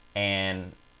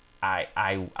 and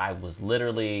I was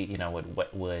literally,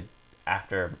 would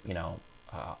after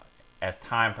as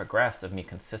time progressed of me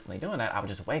consistently doing that, I would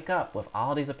just wake up with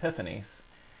all these epiphanies.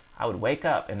 I would wake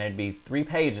up and there'd be 3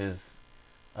 pages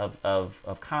of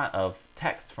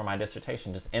text for my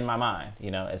dissertation just in my mind.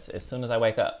 As soon as I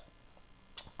wake up,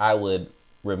 I would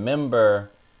remember,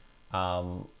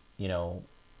 you know,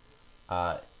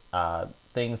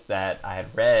 things that I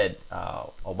had read a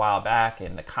while back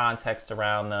and the context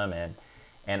around them,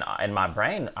 and my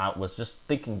brain was just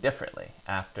thinking differently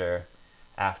after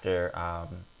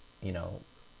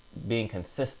being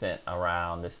consistent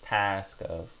around this task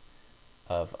of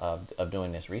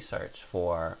doing this research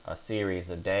for a series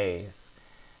of days.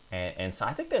 And so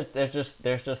I think there's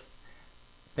just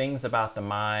things about the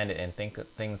mind and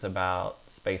things about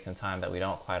space and time that we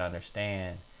don't quite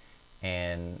understand,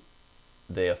 and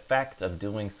the effect of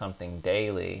doing something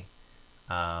daily,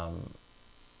 to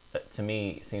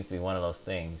me, seems to be one of those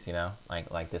things.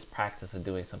 Like this practice of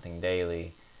doing something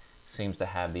daily seems to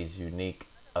have these unique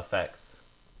effects.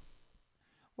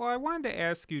 Well, I wanted to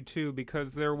ask you too,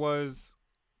 because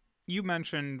you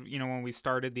mentioned, when we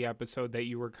started the episode, that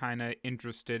you were kind of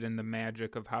interested in the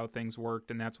magic of how things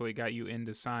worked, and that's what got you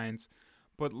into science.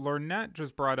 But Lornett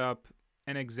just brought up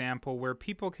an example where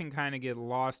people can kind of get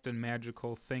lost in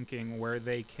magical thinking, where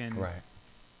they can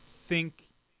think,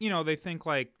 they think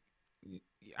like,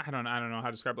 I don't know how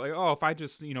to describe it. Like, oh, if I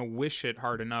just, wish it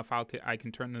hard enough, I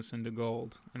can turn this into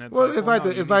gold. And it's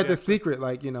it's like the secret.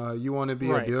 Like, you want to be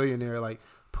a billionaire, like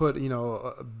put,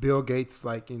 Bill Gates,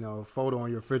 like, photo on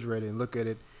your refrigerator and look at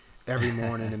it every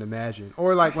morning and imagine.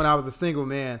 Or like when I was a single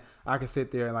man, I could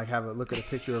sit there and like have a look at a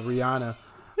picture of Rihanna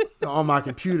on my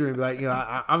computer and be like,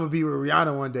 I'm gonna be with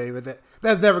Rihanna one day, but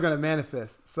that's never gonna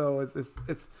manifest. So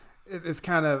it's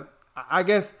kind of, I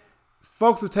guess,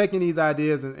 folks are taking these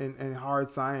ideas in hard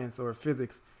science or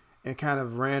physics and kind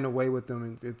of ran away with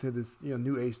them into this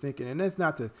new age thinking. And that's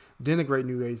not to denigrate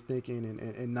new age thinking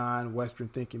and non-Western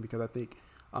thinking, because I think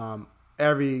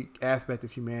every aspect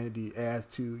of humanity adds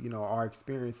to our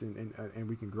experience and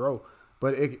we can grow.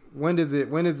 But when is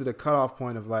it a cutoff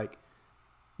point of like,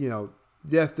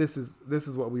 yes, this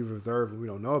is what we've observed and we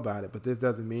don't know about it, but this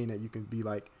doesn't mean that you can be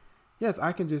like, yes,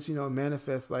 I can just,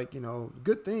 manifest like,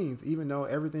 good things, even though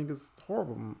everything is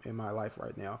horrible in my life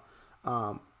right now.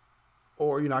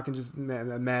 Or, I can just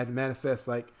manifest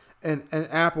like an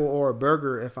apple or a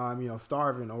burger if I'm,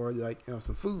 starving, or like,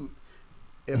 some food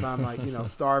if I'm like,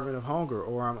 starving of hunger,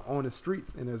 or I'm on the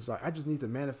streets and it's like, I just need to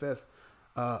manifest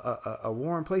a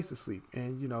warm place to sleep.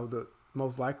 And, the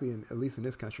most likely, at least in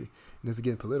this country, and this is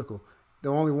getting political, the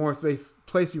only warm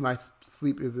place you might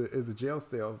sleep is a jail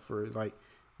cell for like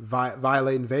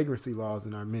violating vagrancy laws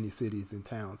in our many cities and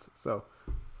towns. So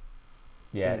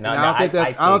yeah, I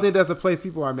don't think that's a place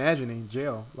people are imagining,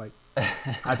 jail. Like,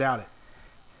 I doubt it.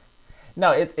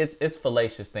 No, it's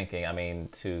fallacious thinking. I mean,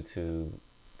 it's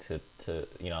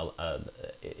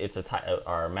a type,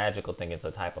 or magical thing is a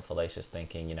type of fallacious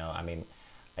thinking. I mean,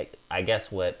 I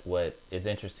guess what is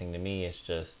interesting to me is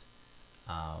just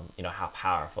how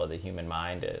powerful the human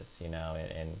mind is,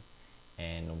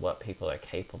 and what people are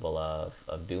capable of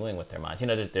doing with their minds.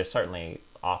 There's certainly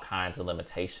all kinds of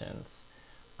limitations,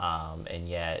 and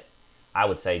yet I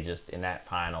would say just in that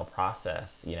final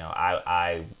process,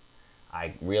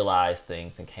 I realized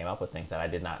things and came up with things that I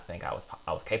did not think I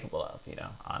was capable of,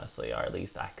 honestly, or at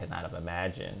least I could not have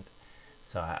imagined.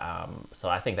 So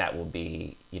I think that will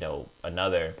be,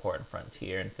 another important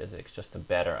frontier in physics, just to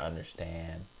better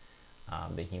understand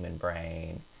the human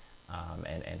brain,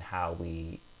 and how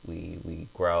we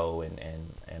grow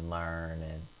and learn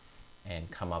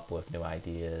and come up with new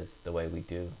ideas the way we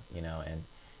do,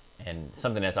 and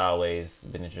something that's always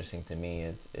been interesting to me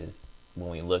is when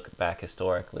we look back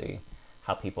historically,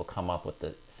 how people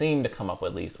seem to come up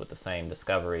at least with the same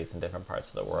discoveries in different parts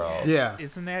of the world. Yeah.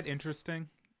 Isn't that interesting?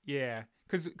 Yeah.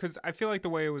 Because I feel like the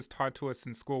way it was taught to us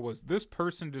in school was this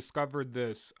person discovered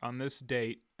this on this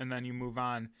date, and then you move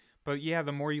on. But yeah,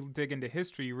 the more you dig into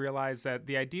history, you realize that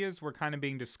the ideas were kind of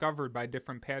being discovered by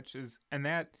different patches, and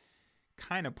that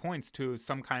kind of points to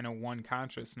some kind of one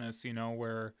consciousness,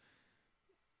 where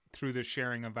through the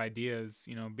sharing of ideas,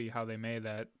 be how they may,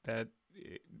 that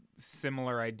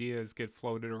similar ideas get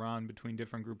floated around between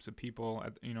different groups of people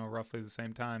at roughly the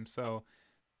same time. So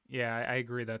yeah, I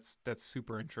agree. That's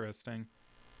super interesting.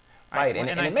 Right, and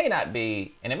it may not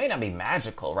be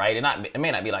magical, right? It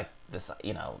may not be like this,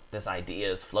 this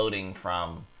idea is floating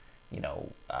from,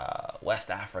 West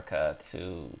Africa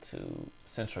to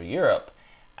Central Europe.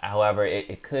 However,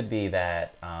 it could be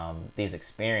that these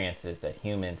experiences that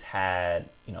humans had,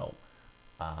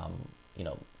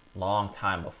 long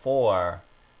time before,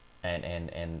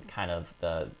 and kind of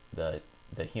the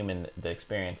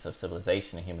experience of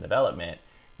civilization and human development,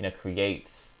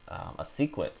 creates a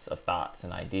sequence of thoughts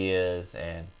and ideas,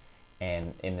 and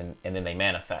then they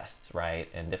manifest, right,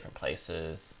 in different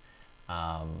places,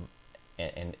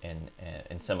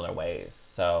 in similar ways.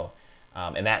 So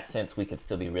in that sense, we could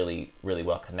still be really, really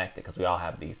well connected because we all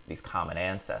have these common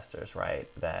ancestors, right,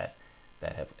 that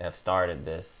have started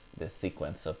this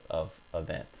sequence of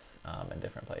events in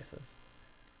different places.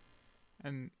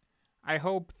 And I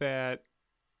hope that,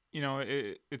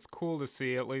 it's cool to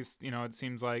see, at least, it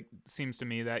seems to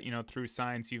me that, through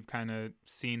science, you've kind of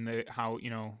seen how,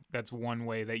 that's one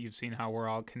way that you've seen how we're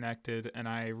all connected. And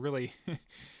I really,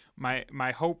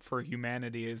 my hope for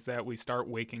humanity is that we start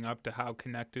waking up to how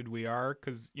connected we are,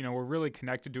 because, we're really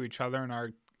connected to each other in our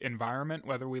environment,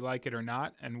 whether we like it or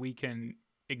not. And we can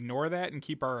ignore that and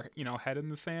keep our, head in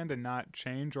the sand and not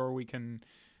change, or we can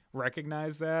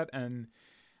recognize that. And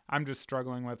I'm just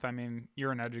struggling with,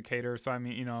 you're an educator, so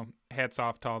hats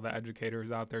off to all the educators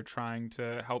out there trying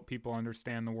to help people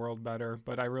understand the world better.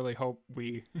 But I really hope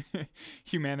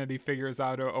humanity figures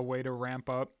out a way to ramp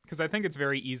up, because I think it's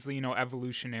very easily,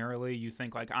 evolutionarily, you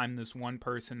think like, I'm this one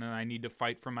person and I need to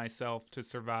fight for myself to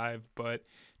survive, but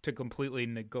to completely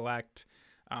neglect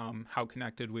how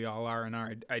connected we all are and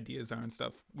our ideas are and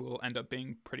stuff will end up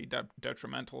being pretty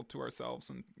detrimental to ourselves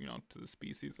and, to the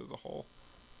species as a whole.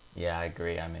 Yeah, I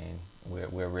agree.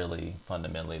 We're really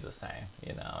fundamentally the same,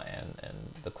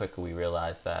 and the quicker we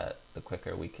realize that, the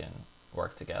quicker we can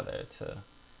work together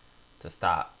to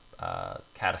stop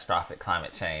catastrophic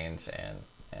climate change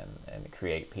and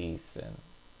create peace and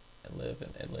live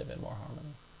in more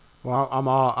harmony. Well,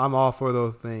 I'm all for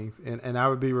those things, and I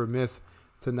would be remiss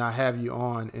to not have you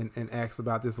on and ask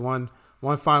about this one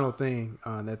final thing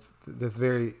that's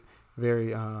very,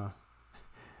 very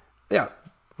yeah.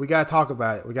 We gotta talk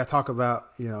about it. We gotta talk about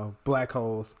black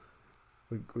holes.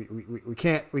 We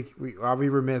can't. I'll be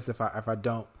remiss if I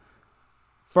don't.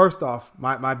 First off,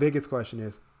 my biggest question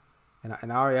is, and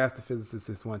I already asked the physicist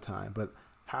this one time, but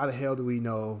how the hell do we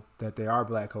know that there are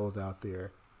black holes out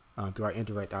there through our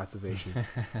indirect observations?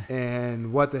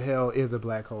 And what the hell is a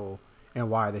black hole,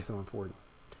 and why are they so important?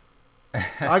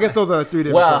 I guess those are the three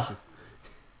different questions.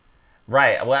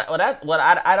 Right.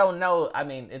 I don't know.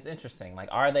 It's interesting. Like,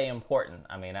 are they important?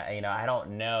 I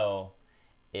don't know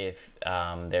if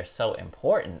they're so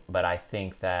important, but I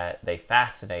think that they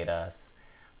fascinate us,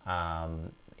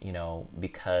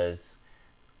 because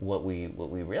what we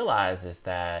realize is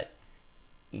that,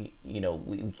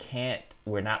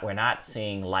 we're not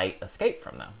seeing light escape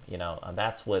from them.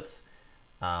 That's what's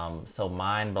so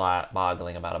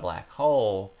mind-boggling about a black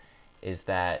hole, is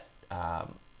that,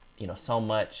 so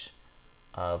much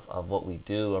of what we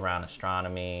do around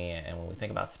astronomy and when we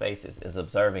think about space is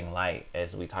observing light.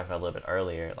 As we talked about a little bit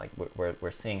earlier, like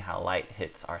we're seeing how light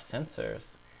hits our sensors,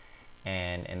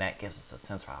 and that gives us a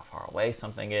sense of how far away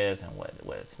something is and what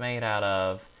it's made out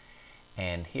of.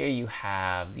 And here you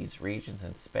have these regions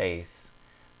in space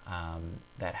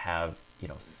that have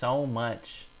so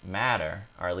much matter,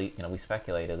 or at least we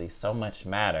speculate at least so much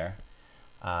matter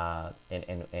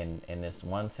in this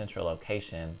one central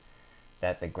location,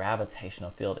 that the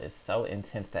gravitational field is so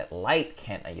intense that light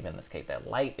can't even escape. That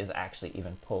light is actually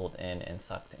even pulled in and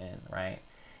sucked in, right?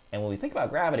 And when we think about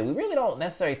gravity, we really don't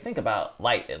necessarily think about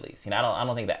light, at least. I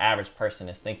don't think the average person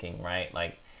is thinking, right?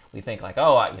 Like, we think like,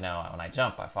 oh, when I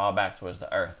jump, I fall back towards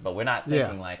the earth. But we're not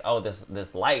thinking like, oh,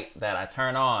 this light that I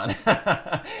turn on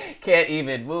can't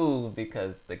even move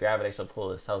because the gravitational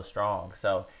pull is so strong.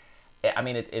 So,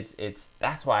 it's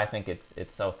that's why I think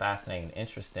it's so fascinating and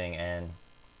interesting.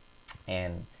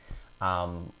 And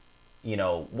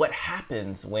what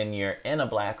happens when you're in a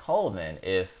black hole then,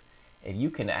 if you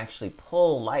can actually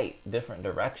pull light different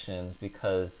directions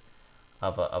because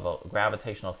of a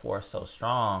gravitational force so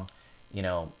strong,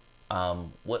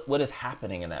 what is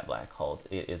happening in that black hole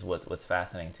is what's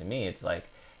fascinating to me. It's like,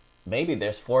 maybe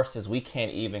there's forces we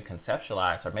can't even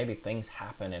conceptualize, or maybe things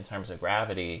happen in terms of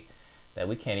gravity that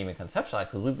we can't even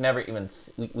conceptualize because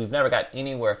we've never got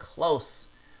anywhere close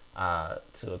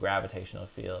to a gravitational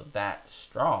field that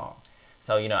strong.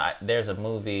 So there's a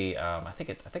movie, I think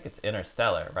it's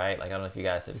Interstellar, right? Like, I don't know if you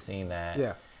guys have seen that.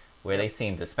 Yeah. Where they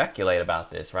seem to speculate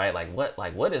about this, right? Like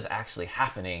what is actually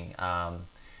happening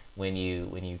when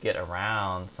you get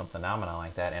around some phenomena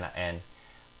like that, and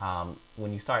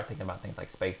when you start thinking about things like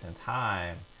space and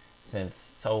time, since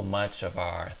so much of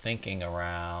our thinking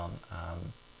around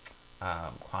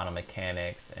quantum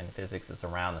mechanics and physics is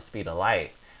around the speed of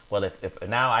light. Well, if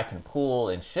now I can pull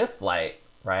and shift light,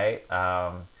 right,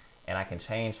 and I can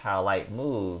change how light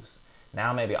moves,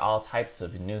 now maybe all types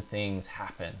of new things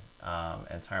happen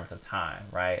in terms of time,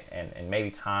 right? And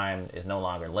maybe time is no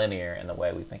longer linear in the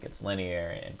way we think it's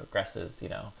linear and progresses,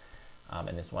 in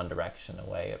this one direction, the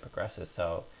way it progresses.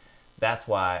 So that's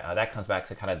why that comes back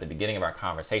to kind of the beginning of our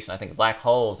conversation. I think black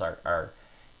holes are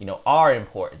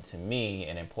important to me,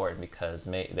 and important because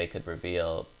they could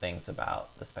reveal things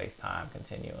about the space-time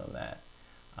continuum that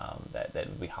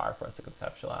would be hard for us to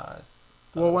conceptualize.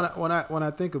 Well, when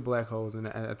I think of black holes, and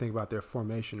I think about their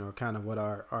formation, or kind of what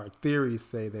our theories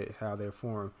say that how they're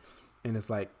formed, and it's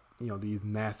like these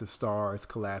massive stars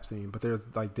collapsing, but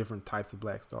there's like different types of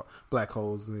black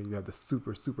holes, and then you have the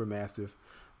super massive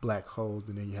black holes,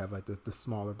 and then you have like the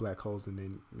smaller black holes, and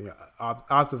then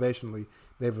observationally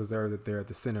they've observed that they're at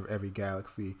the center of every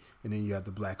galaxy, and then you have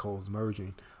the black holes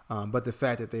merging. But the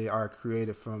fact that they are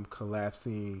created from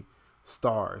collapsing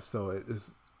stars, so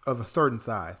it's of a certain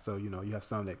size. So you have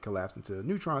some that collapse into a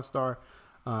neutron star,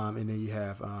 and then you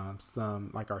have some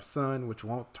like our sun, which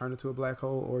won't turn into a black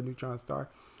hole or a neutron star.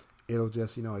 It'll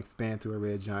just expand to a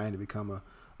red giant and become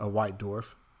a white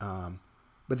dwarf.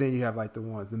 But then you have like the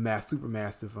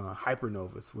supermassive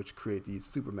hypernovas, which create these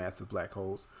supermassive black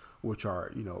holes, which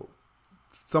are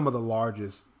some of the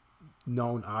largest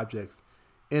known objects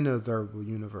in the observable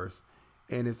universe.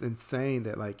 And it's insane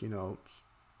that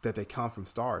that they come from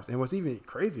stars. And what's even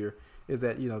crazier is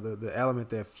that the element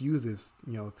that fuses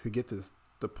to get to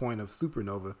the point of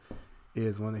supernova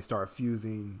is when they start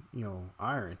fusing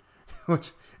iron.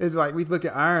 Which is like, we look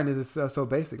at iron and it's so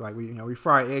basic. Like we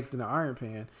fry eggs in an iron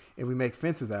pan and we make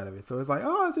fences out of it. So it's like,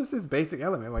 oh, it's just this basic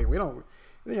element. Like we don't,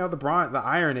 the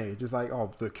Iron Age is like,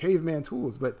 oh, the caveman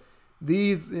tools. But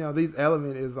these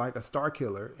element is like a star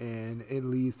killer, and it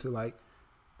leads to like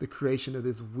the creation of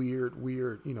this weird,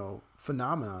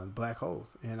 phenomenon, black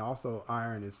holes. And also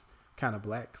iron is kind of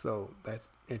black. So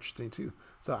that's interesting too.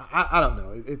 So I don't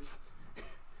know. It's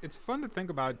fun to think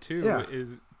about too. Yeah.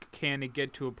 Can it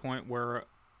get to a point where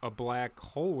a black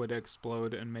hole would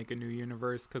explode and make a new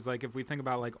universe? Because like if we think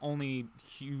about like only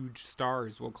huge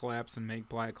stars will collapse and make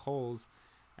black holes,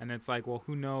 and it's like, well,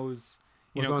 who knows?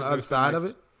 What's on the other side of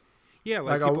it? Yeah,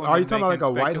 like are you talking about like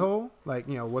a white hole? Like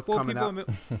what's coming out?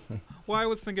 Well, I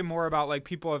was thinking more about like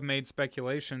people have made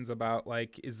speculations about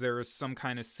like, is there some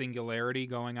kind of singularity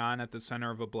going on at the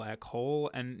center of a black hole?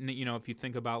 And if you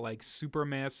think about like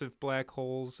supermassive black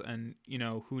holes, and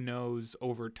who knows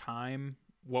over time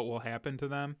what will happen to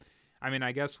them. I mean,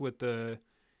 I guess with the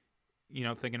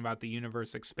thinking about the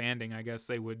universe expanding, I guess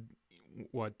they would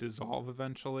dissolve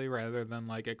eventually rather than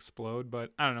like explode.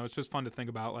 But I don't know, it's just fun to think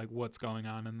about like what's going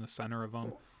on in the center of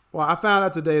them. Well, I found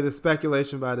out today the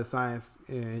speculation by the science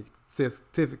and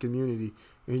scientific community,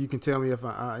 and you can tell me if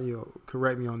I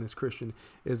correct me on this, Christian,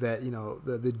 is that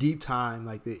the deep time,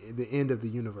 like the end of the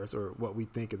universe, or what we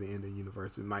think of the end of the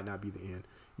universe, it might not be the end,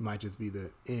 it might just be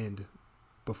the end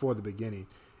before the beginning,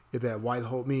 is that white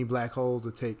hole, meaning black holes,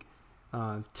 would take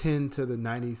 10 to the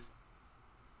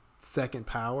 92nd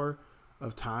power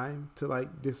of time to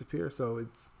like disappear. So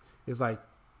it's like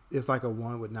a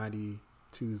 1 with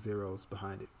 92 zeros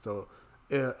behind it. So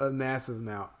a massive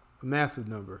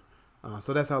number.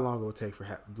 So that's how long it will take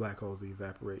for black holes to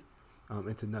evaporate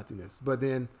into nothingness. But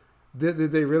then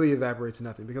they really evaporate to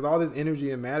nothing, because all this energy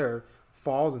and matter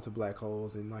falls into black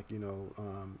holes, and like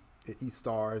it eats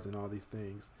stars and all these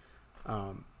things.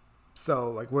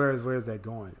 So like where is that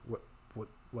going?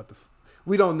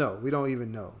 We don't know. We don't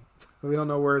even know. We don't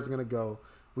know where it's going to go.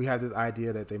 We have this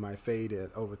idea that they might fade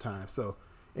over time. So,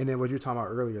 and then what you're talking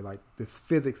about earlier, like this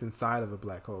physics inside of a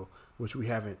black hole, which we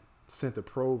haven't sent a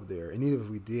probe there. And even if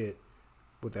we did,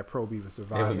 would that probe even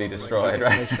survive? It would be destroyed,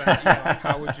 right?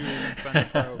 How would you even send a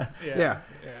probe? Yeah.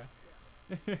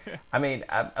 I mean,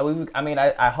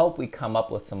 I hope we come up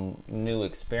with some new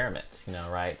experiments,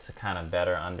 right, to kind of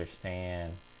better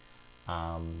understand,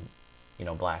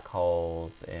 black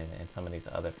holes and some of these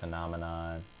other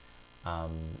phenomena.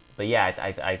 But yeah,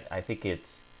 I think it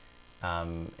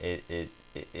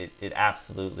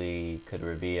absolutely could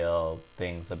reveal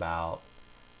things about,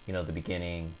 the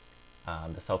beginning,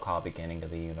 the so-called beginning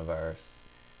of the universe.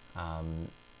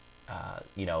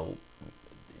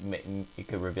 It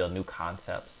could reveal new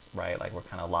concepts, right? Like we're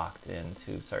kind of locked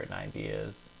into certain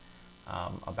ideas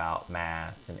about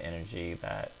mass and energy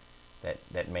that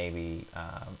maybe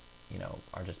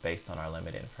are just based on our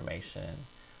limited information.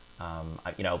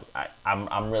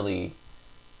 I'm really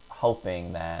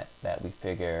hoping that we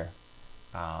figure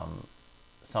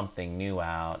something new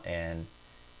out, and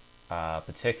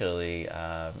particularly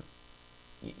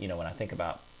when I think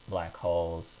about black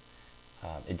holes,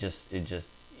 it just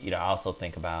I also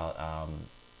think about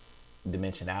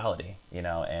dimensionality,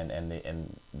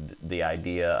 and the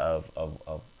idea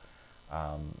of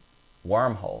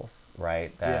wormholes,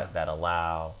 right? Yeah. That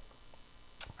allow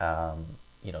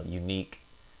unique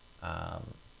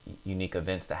unique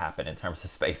events to happen in terms of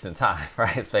space and time,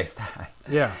 right? Space time.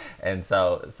 Yeah. And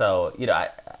so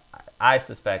I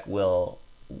suspect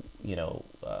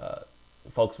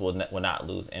folks will not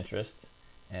lose interest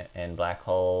in black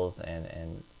holes,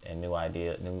 and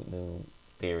new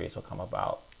theories will come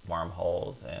about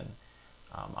wormholes, and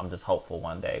I'm just hopeful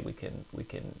one day we can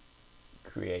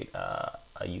create a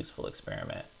useful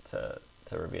experiment to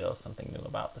reveal something new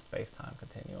about the space-time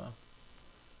continuum.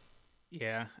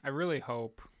 Yeah, I really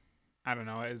hope. I don't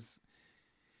know, as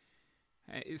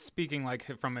speaking like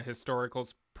from a historical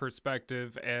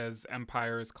perspective, as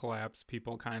empires collapse,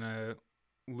 people kind of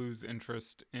lose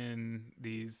interest in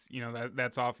these.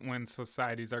 That's often when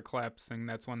societies are collapsing.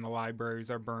 That's when the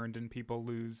libraries are burned and people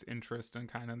lose interest in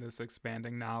kind of this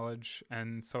expanding knowledge.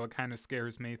 And so it kind of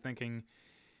scares me thinking,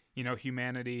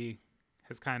 humanity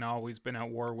has kind of always been at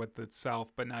war with itself,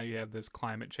 but now you have this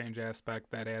climate change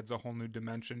aspect that adds a whole new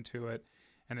dimension to it.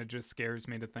 And it just scares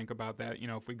me to think about that.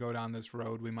 If we go down this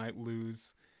road, we might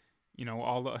lose,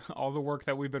 all the work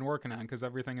that we've been working on, because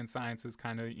everything in science is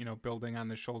kind of, building on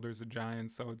the shoulders of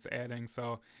giants. So it's adding.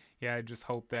 So yeah, I just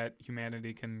hope that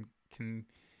humanity can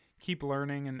keep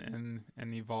learning and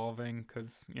evolving,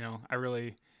 because, I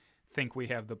really think we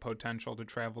have the potential to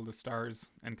travel to stars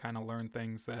and kind of learn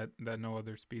things that no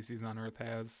other species on Earth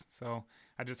has. So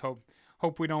I just hope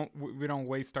we don't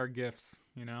waste our gifts,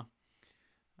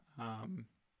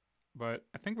 But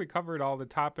I think we covered all the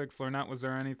topics. Lornett, was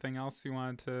there anything else you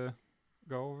wanted to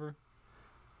go over?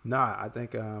 No, I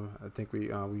think we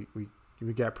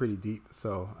got pretty deep,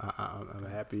 so I'm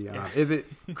happy. Yeah. Is it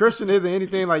Christian? Is there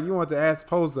anything like you want to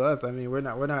pose to us? I mean, we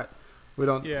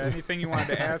don't. Yeah, anything you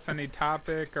wanted to ask, any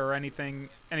topic or anything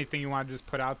you want to just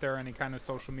put out there, any kind of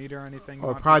social media or anything,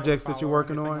 or projects that you're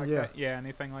working on? Like Yeah, that? Yeah,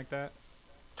 anything like that.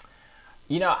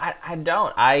 I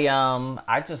don't.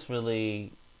 I just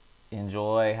really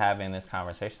enjoy having this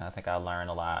conversation. I think I learned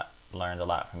a lot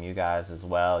from you guys as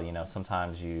well.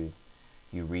 Sometimes you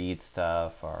read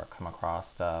stuff or come across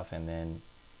stuff, and then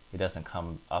it doesn't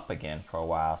come up again for a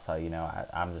while. So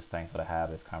I'm just thankful to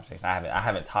have this conversation. I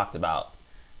haven't talked about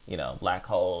black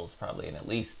holes probably in at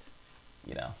least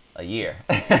a year.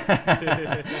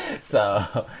 so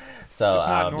it's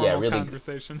not normal really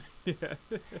conversation. Yeah.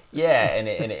 Yeah,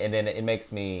 and then it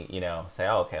makes me say,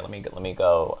 oh, okay, let me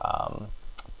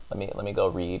go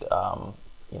read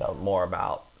more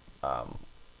about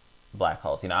black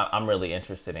holes. I'm really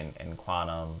interested in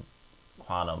quantum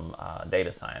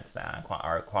data science now,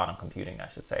 or quantum computing, I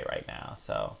should say, right now.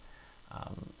 So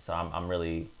I'm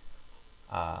really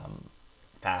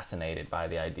fascinated by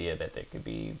the idea that there could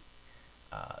be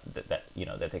that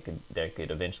there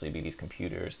could eventually be these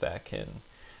computers that can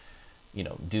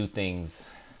do things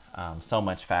so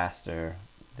much faster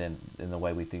than the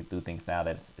way we do things now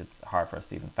that it's hard for us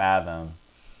to even fathom.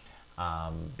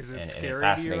 Is it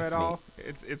scary to you at all?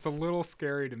 It's a little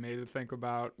scary to me to think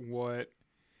about what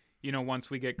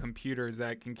once we get computers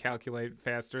that can calculate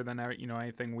faster than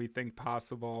anything we think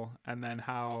possible, and then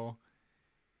how.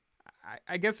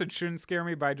 I guess it shouldn't scare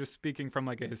me by just speaking from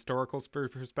like a historical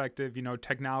perspective.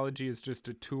 Technology is just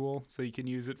a tool, so you can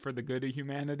use it for the good of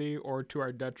humanity or to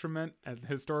our detriment. And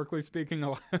historically speaking,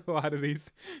 a lot of these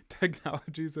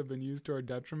technologies have been used to our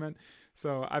detriment.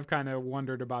 So I've kind of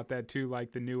wondered about that too,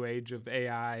 like the new age of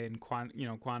AI and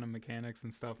quantum mechanics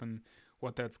and stuff, and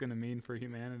what that's going to mean for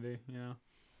humanity.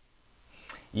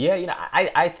 Yeah,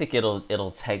 I think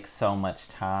it'll take so much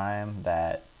time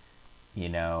that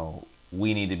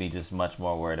we need to be just much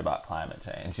more worried about climate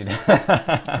change.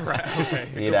 Right.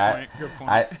 Okay. Good point.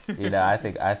 I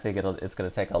think it's going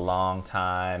to take a long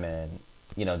time, and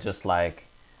just like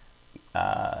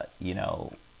maybe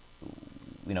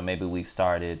we've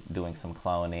started doing some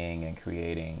cloning and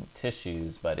creating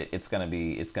tissues, but it's going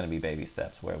to be baby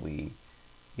steps where we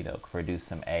produce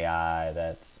some AI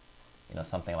that's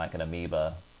something like an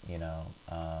amoeba,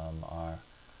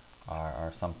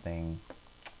 or something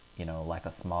like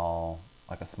a small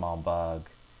bug.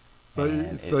 So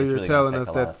you're really telling us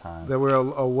that we're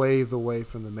a ways away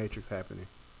from the Matrix happening.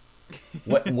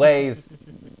 What ways?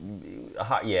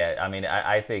 Yeah, I mean,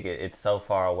 I think it's so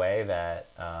far away that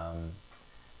I'm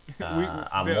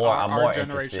more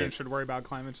generation interested. should worry about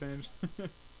climate change.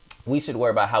 We should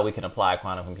worry about how we can apply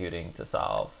quantum computing to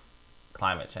solve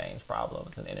climate change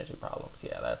problems and energy problems.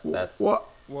 Yeah, that's what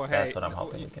I'm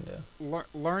hoping we can do.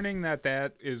 Learning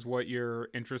that is what you're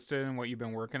interested in, what you've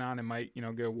been working on, and might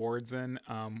get awards in.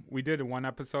 We did one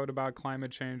episode about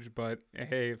climate change, but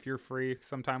hey, if you're free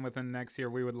sometime within next year,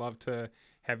 we would love to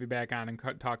have you back on and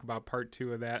talk about part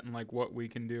 2 of that and like what we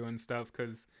can do and stuff,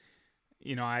 because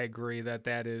I agree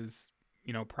that is,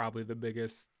 probably the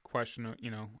biggest question,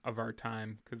 of our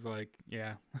time. Because,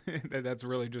 that's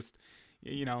really just,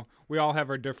 we all have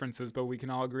our differences, but we can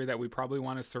all agree that we probably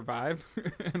want to survive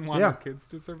and want our kids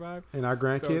to survive. And our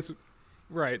grandkids. So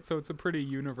right. So it's a pretty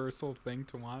universal thing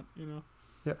to want,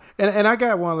 Yeah, and I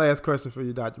got one last question for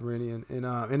you, Dr. Braneon,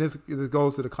 and this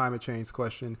goes to the climate change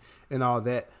question and all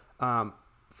that.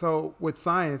 So with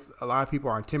science, a lot of people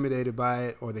are intimidated by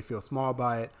it, or they feel small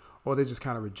by it, or they just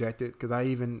kind of reject it. Because I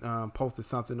even posted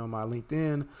something on my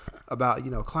LinkedIn about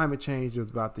climate change. It was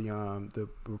about the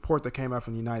report that came out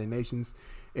from the United Nations,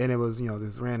 and it was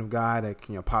this random guy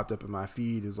that popped up in my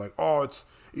feed. It was like, oh, it's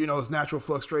it's natural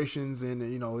fluctuations, and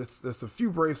there's a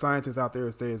few brave scientists out there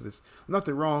that says there's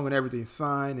nothing wrong and everything's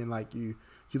fine. And like you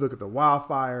look at the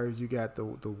wildfires, you got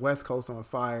the West Coast on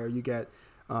fire, you got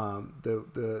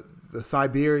the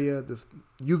Siberia.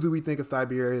 Usually we think of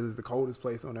Siberia as the coldest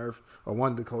place on Earth, or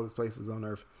one of the coldest places on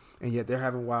Earth, and yet they're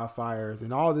having wildfires.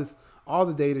 And all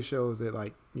the data shows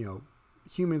that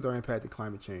humans are impacting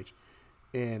climate change,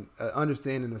 and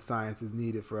understanding of science is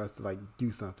needed for us to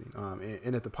do something.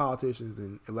 And if the politicians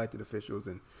and elected officials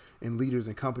and leaders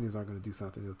and companies aren't going to do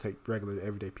something, it'll take regular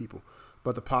everyday people.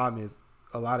 But the problem is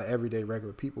a lot of everyday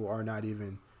regular people are not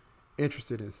even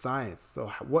interested in science. So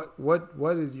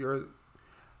what is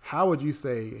how would you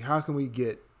say, how can we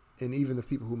get, and even the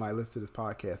people who might listen to this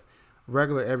podcast,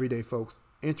 regular everyday folks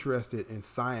interested in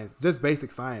science, just basic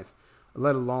science,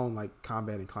 let alone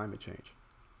combating climate change,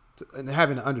 and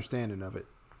having an understanding of it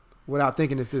without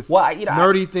thinking it's this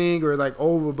nerdy thing or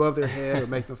over above their head or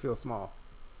make them feel small?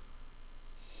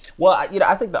 Well,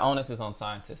 I think the onus is on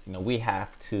scientists. We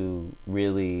have to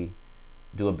really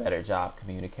do a better job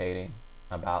communicating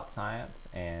about science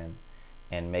and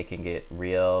making it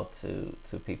real to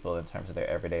people in terms of their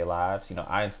everyday lives.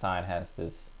 Einstein has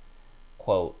this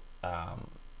quote,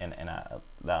 and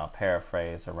I'll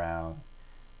paraphrase around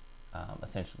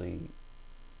essentially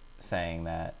saying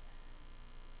that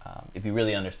if you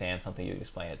really understand something, you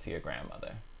explain it to your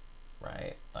grandmother,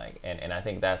 right? And I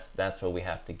think that's what we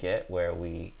have to get, where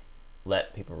we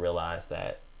let people realize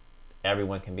that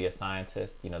everyone can be a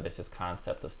scientist. There's this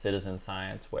concept of citizen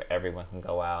science where everyone can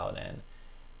go out and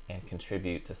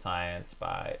contribute to science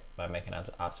by making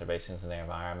observations in their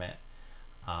environment.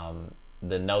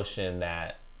 The notion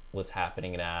that what's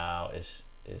happening now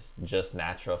is just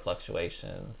natural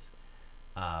fluctuations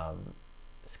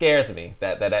scares me.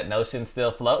 That notion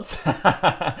still floats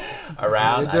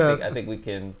around. It does. I think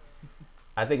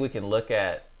we can look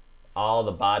at all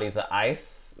the bodies of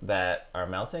ice that are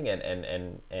melting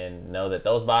and know that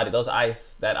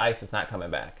that ice is not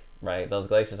coming back, right? Those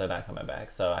glaciers are not coming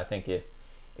back. So I think if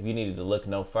you needed to look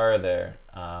no further,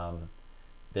 that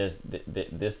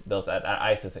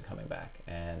ice isn't coming back,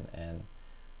 and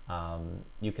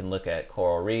you can look at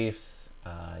coral reefs,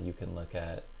 you can look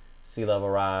at sea level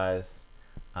rise.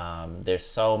 There's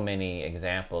so many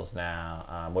examples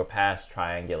now. We're past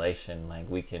triangulation.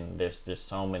 There's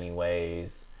so many ways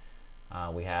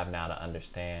we have now to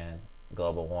understand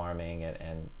global warming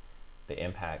and the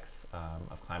impacts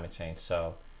of climate change.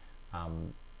 So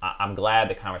I'm glad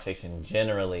the conversation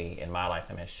generally in my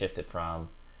lifetime has shifted from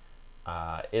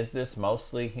is this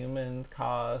mostly human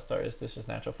caused, or is this just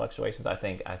natural fluctuations? I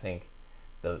think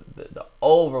the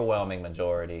overwhelming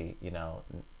majority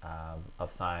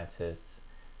of scientists,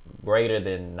 greater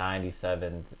than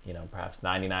 97, perhaps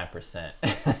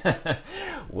 99%,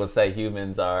 will say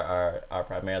humans are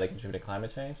primarily contributing to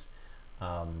climate change.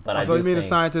 But so you mean the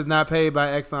scientists not paid by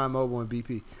Exxon Mobil and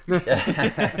BP?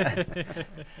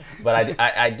 But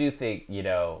I do think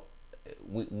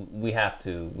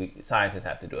scientists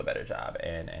have to do a better job,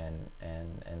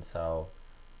 and so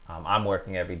I'm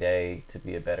working every day to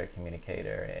be a better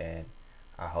communicator, and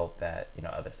I hope that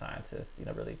other scientists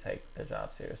really take their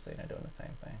job seriously and are doing the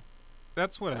same thing.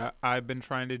 That's what I've been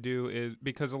trying to do, is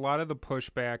because a lot of the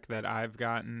pushback that I've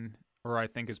gotten, or I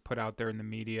think is put out there in the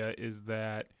media, is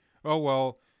that, oh,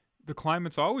 well, the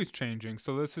climate's always changing,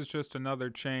 so this is just another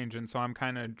change. And so I'm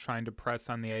kind of trying to press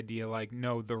on the idea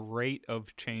no, the rate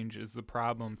of change is the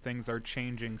problem. Things are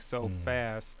changing so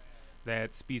fast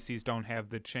that species don't have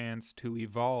the chance to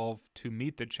evolve to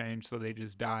meet the change, so they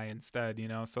just die instead,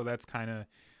 So that's kind of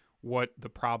what the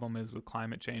problem is with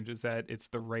climate change, is that it's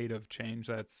the rate of change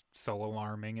that's so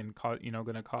alarming and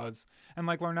going to cause. And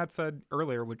like Lornett said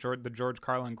earlier with the George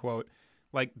Carlin quote,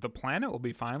 the planet will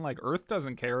be fine. Earth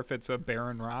doesn't care if it's a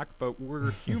barren rock, but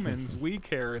we're humans. We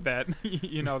care that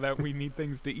that we need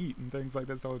things to eat and things like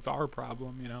that. So it's our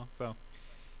problem, So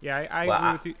yeah, I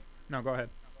agree with you. No, go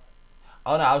ahead.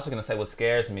 Oh no, I was just gonna say what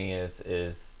scares me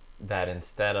is that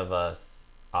instead of us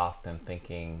often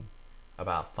thinking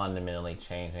about fundamentally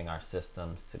changing our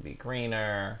systems to be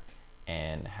greener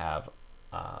and have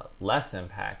less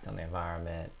impact on the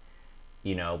environment,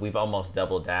 we've almost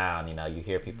doubled down. You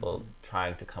hear people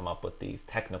trying to come up with these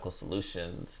technical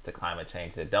solutions to climate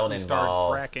change that don't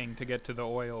involve start fracking to get to the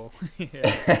oil.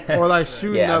 Or like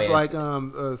shooting up like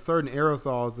it's certain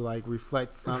aerosols to like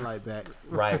reflect sunlight back.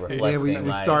 right, And reflect then we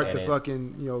sunlight, start and the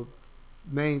fucking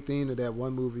main theme of that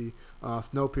one movie,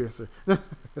 Snowpiercer.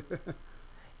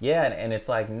 Yeah, and it's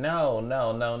like, no.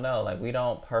 Like, we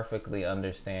don't perfectly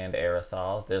understand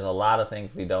aerosols. There's a lot of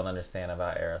things we don't understand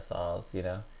about aerosols,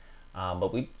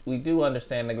 but we do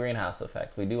understand the greenhouse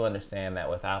effect. We do understand that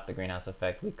without the greenhouse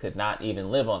effect, we could not even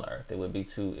live on Earth. It would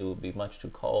be much too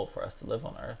cold for us to live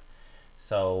on Earth.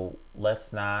 So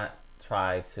let's not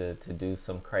try to do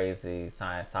some crazy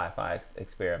science sci-fi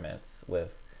experiments with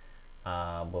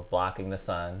blocking the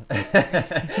sun.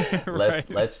 Right.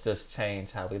 Let's just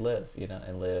change how we live,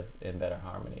 and live in better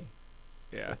harmony.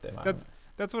 Yeah, with the environment.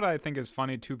 that's what I think is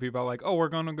funny too. People are like, oh, we're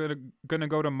gonna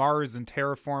go to Mars and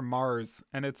terraform Mars,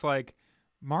 and it's like,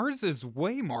 Mars is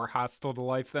way more hostile to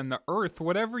life than the Earth.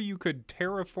 Whatever you could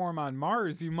terraform on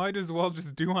Mars, you might as well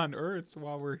just do on Earth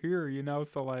while we're here,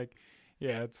 So like,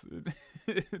 yeah,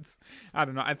 it's I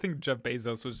don't know. I think Jeff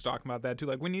Bezos was talking about that too.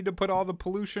 Like, we need to put all the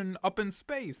pollution up in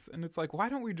space, and it's like, why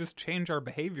don't we just change our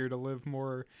behavior to live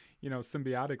more,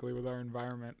 symbiotically with our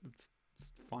environment? It's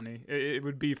funny. It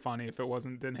would be funny if it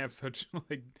didn't have such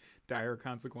like dire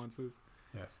consequences.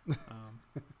 Yes.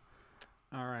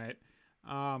 All right.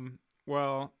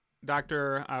 Well,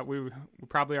 Doctor, we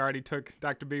probably already took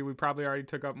Dr. B. We probably already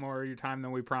took up more of your time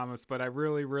than we promised, but I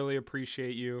really, really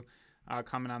appreciate you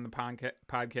coming on the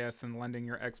podcast and lending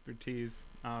your expertise.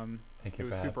 Thank you.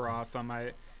 It was super awesome.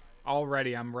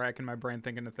 I'm racking my brain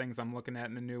thinking of things I'm looking at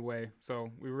in a new way. So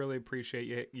we really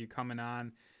appreciate you coming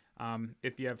on.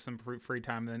 If you have some free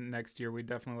time, then next year we'd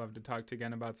definitely love to talk to you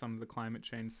again about some of the climate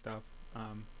change stuff.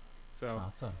 So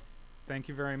awesome. Thank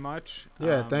you very much.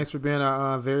 Yeah, thanks for being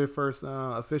our very first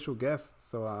official guest.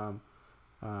 So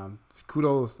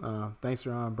kudos. Thanks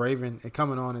for braving and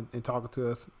coming on and talking to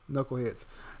us knuckleheads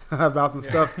about some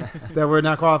stuff that we're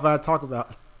not qualified to talk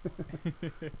about.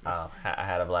 I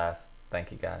had a blast.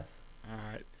 Thank you, guys. All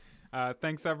right.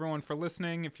 Thanks everyone for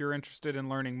listening. If you're interested in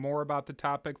learning more about the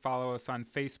topic, follow us on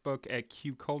Facebook at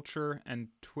Q Culture and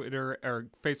Twitter, or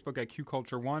Facebook at Q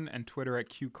Culture 1 and Twitter at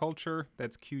Q Culture.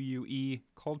 That's QUE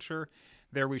Culture.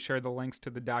 There we share the links to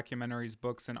the documentaries,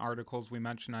 books, and articles we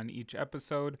mention on each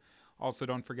episode. Also,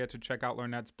 don't forget to check out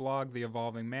Lornett's blog, The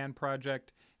Evolving Man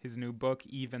Project, his new book,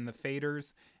 Even the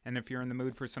Faders. And if you're in the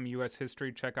mood for some U.S.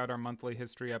 history, check out our monthly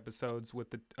history episodes with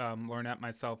Lornett,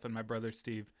 myself, and my brother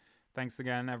Steve. Thanks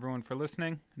again, everyone, for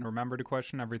listening, and remember to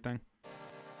question everything.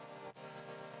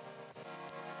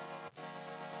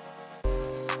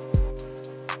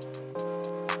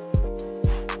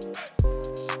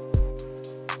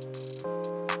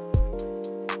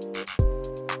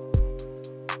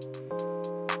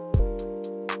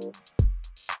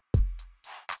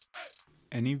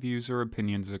 Any views or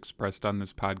opinions expressed on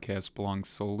this podcast belong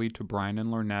solely to Brian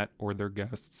and Lornett or their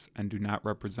guests and do not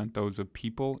represent those of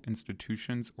people,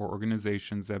 institutions, or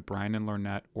organizations that Brian and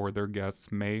Lornett or their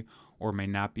guests may or may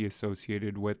not be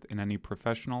associated with in any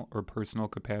professional or personal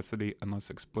capacity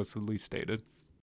unless explicitly stated.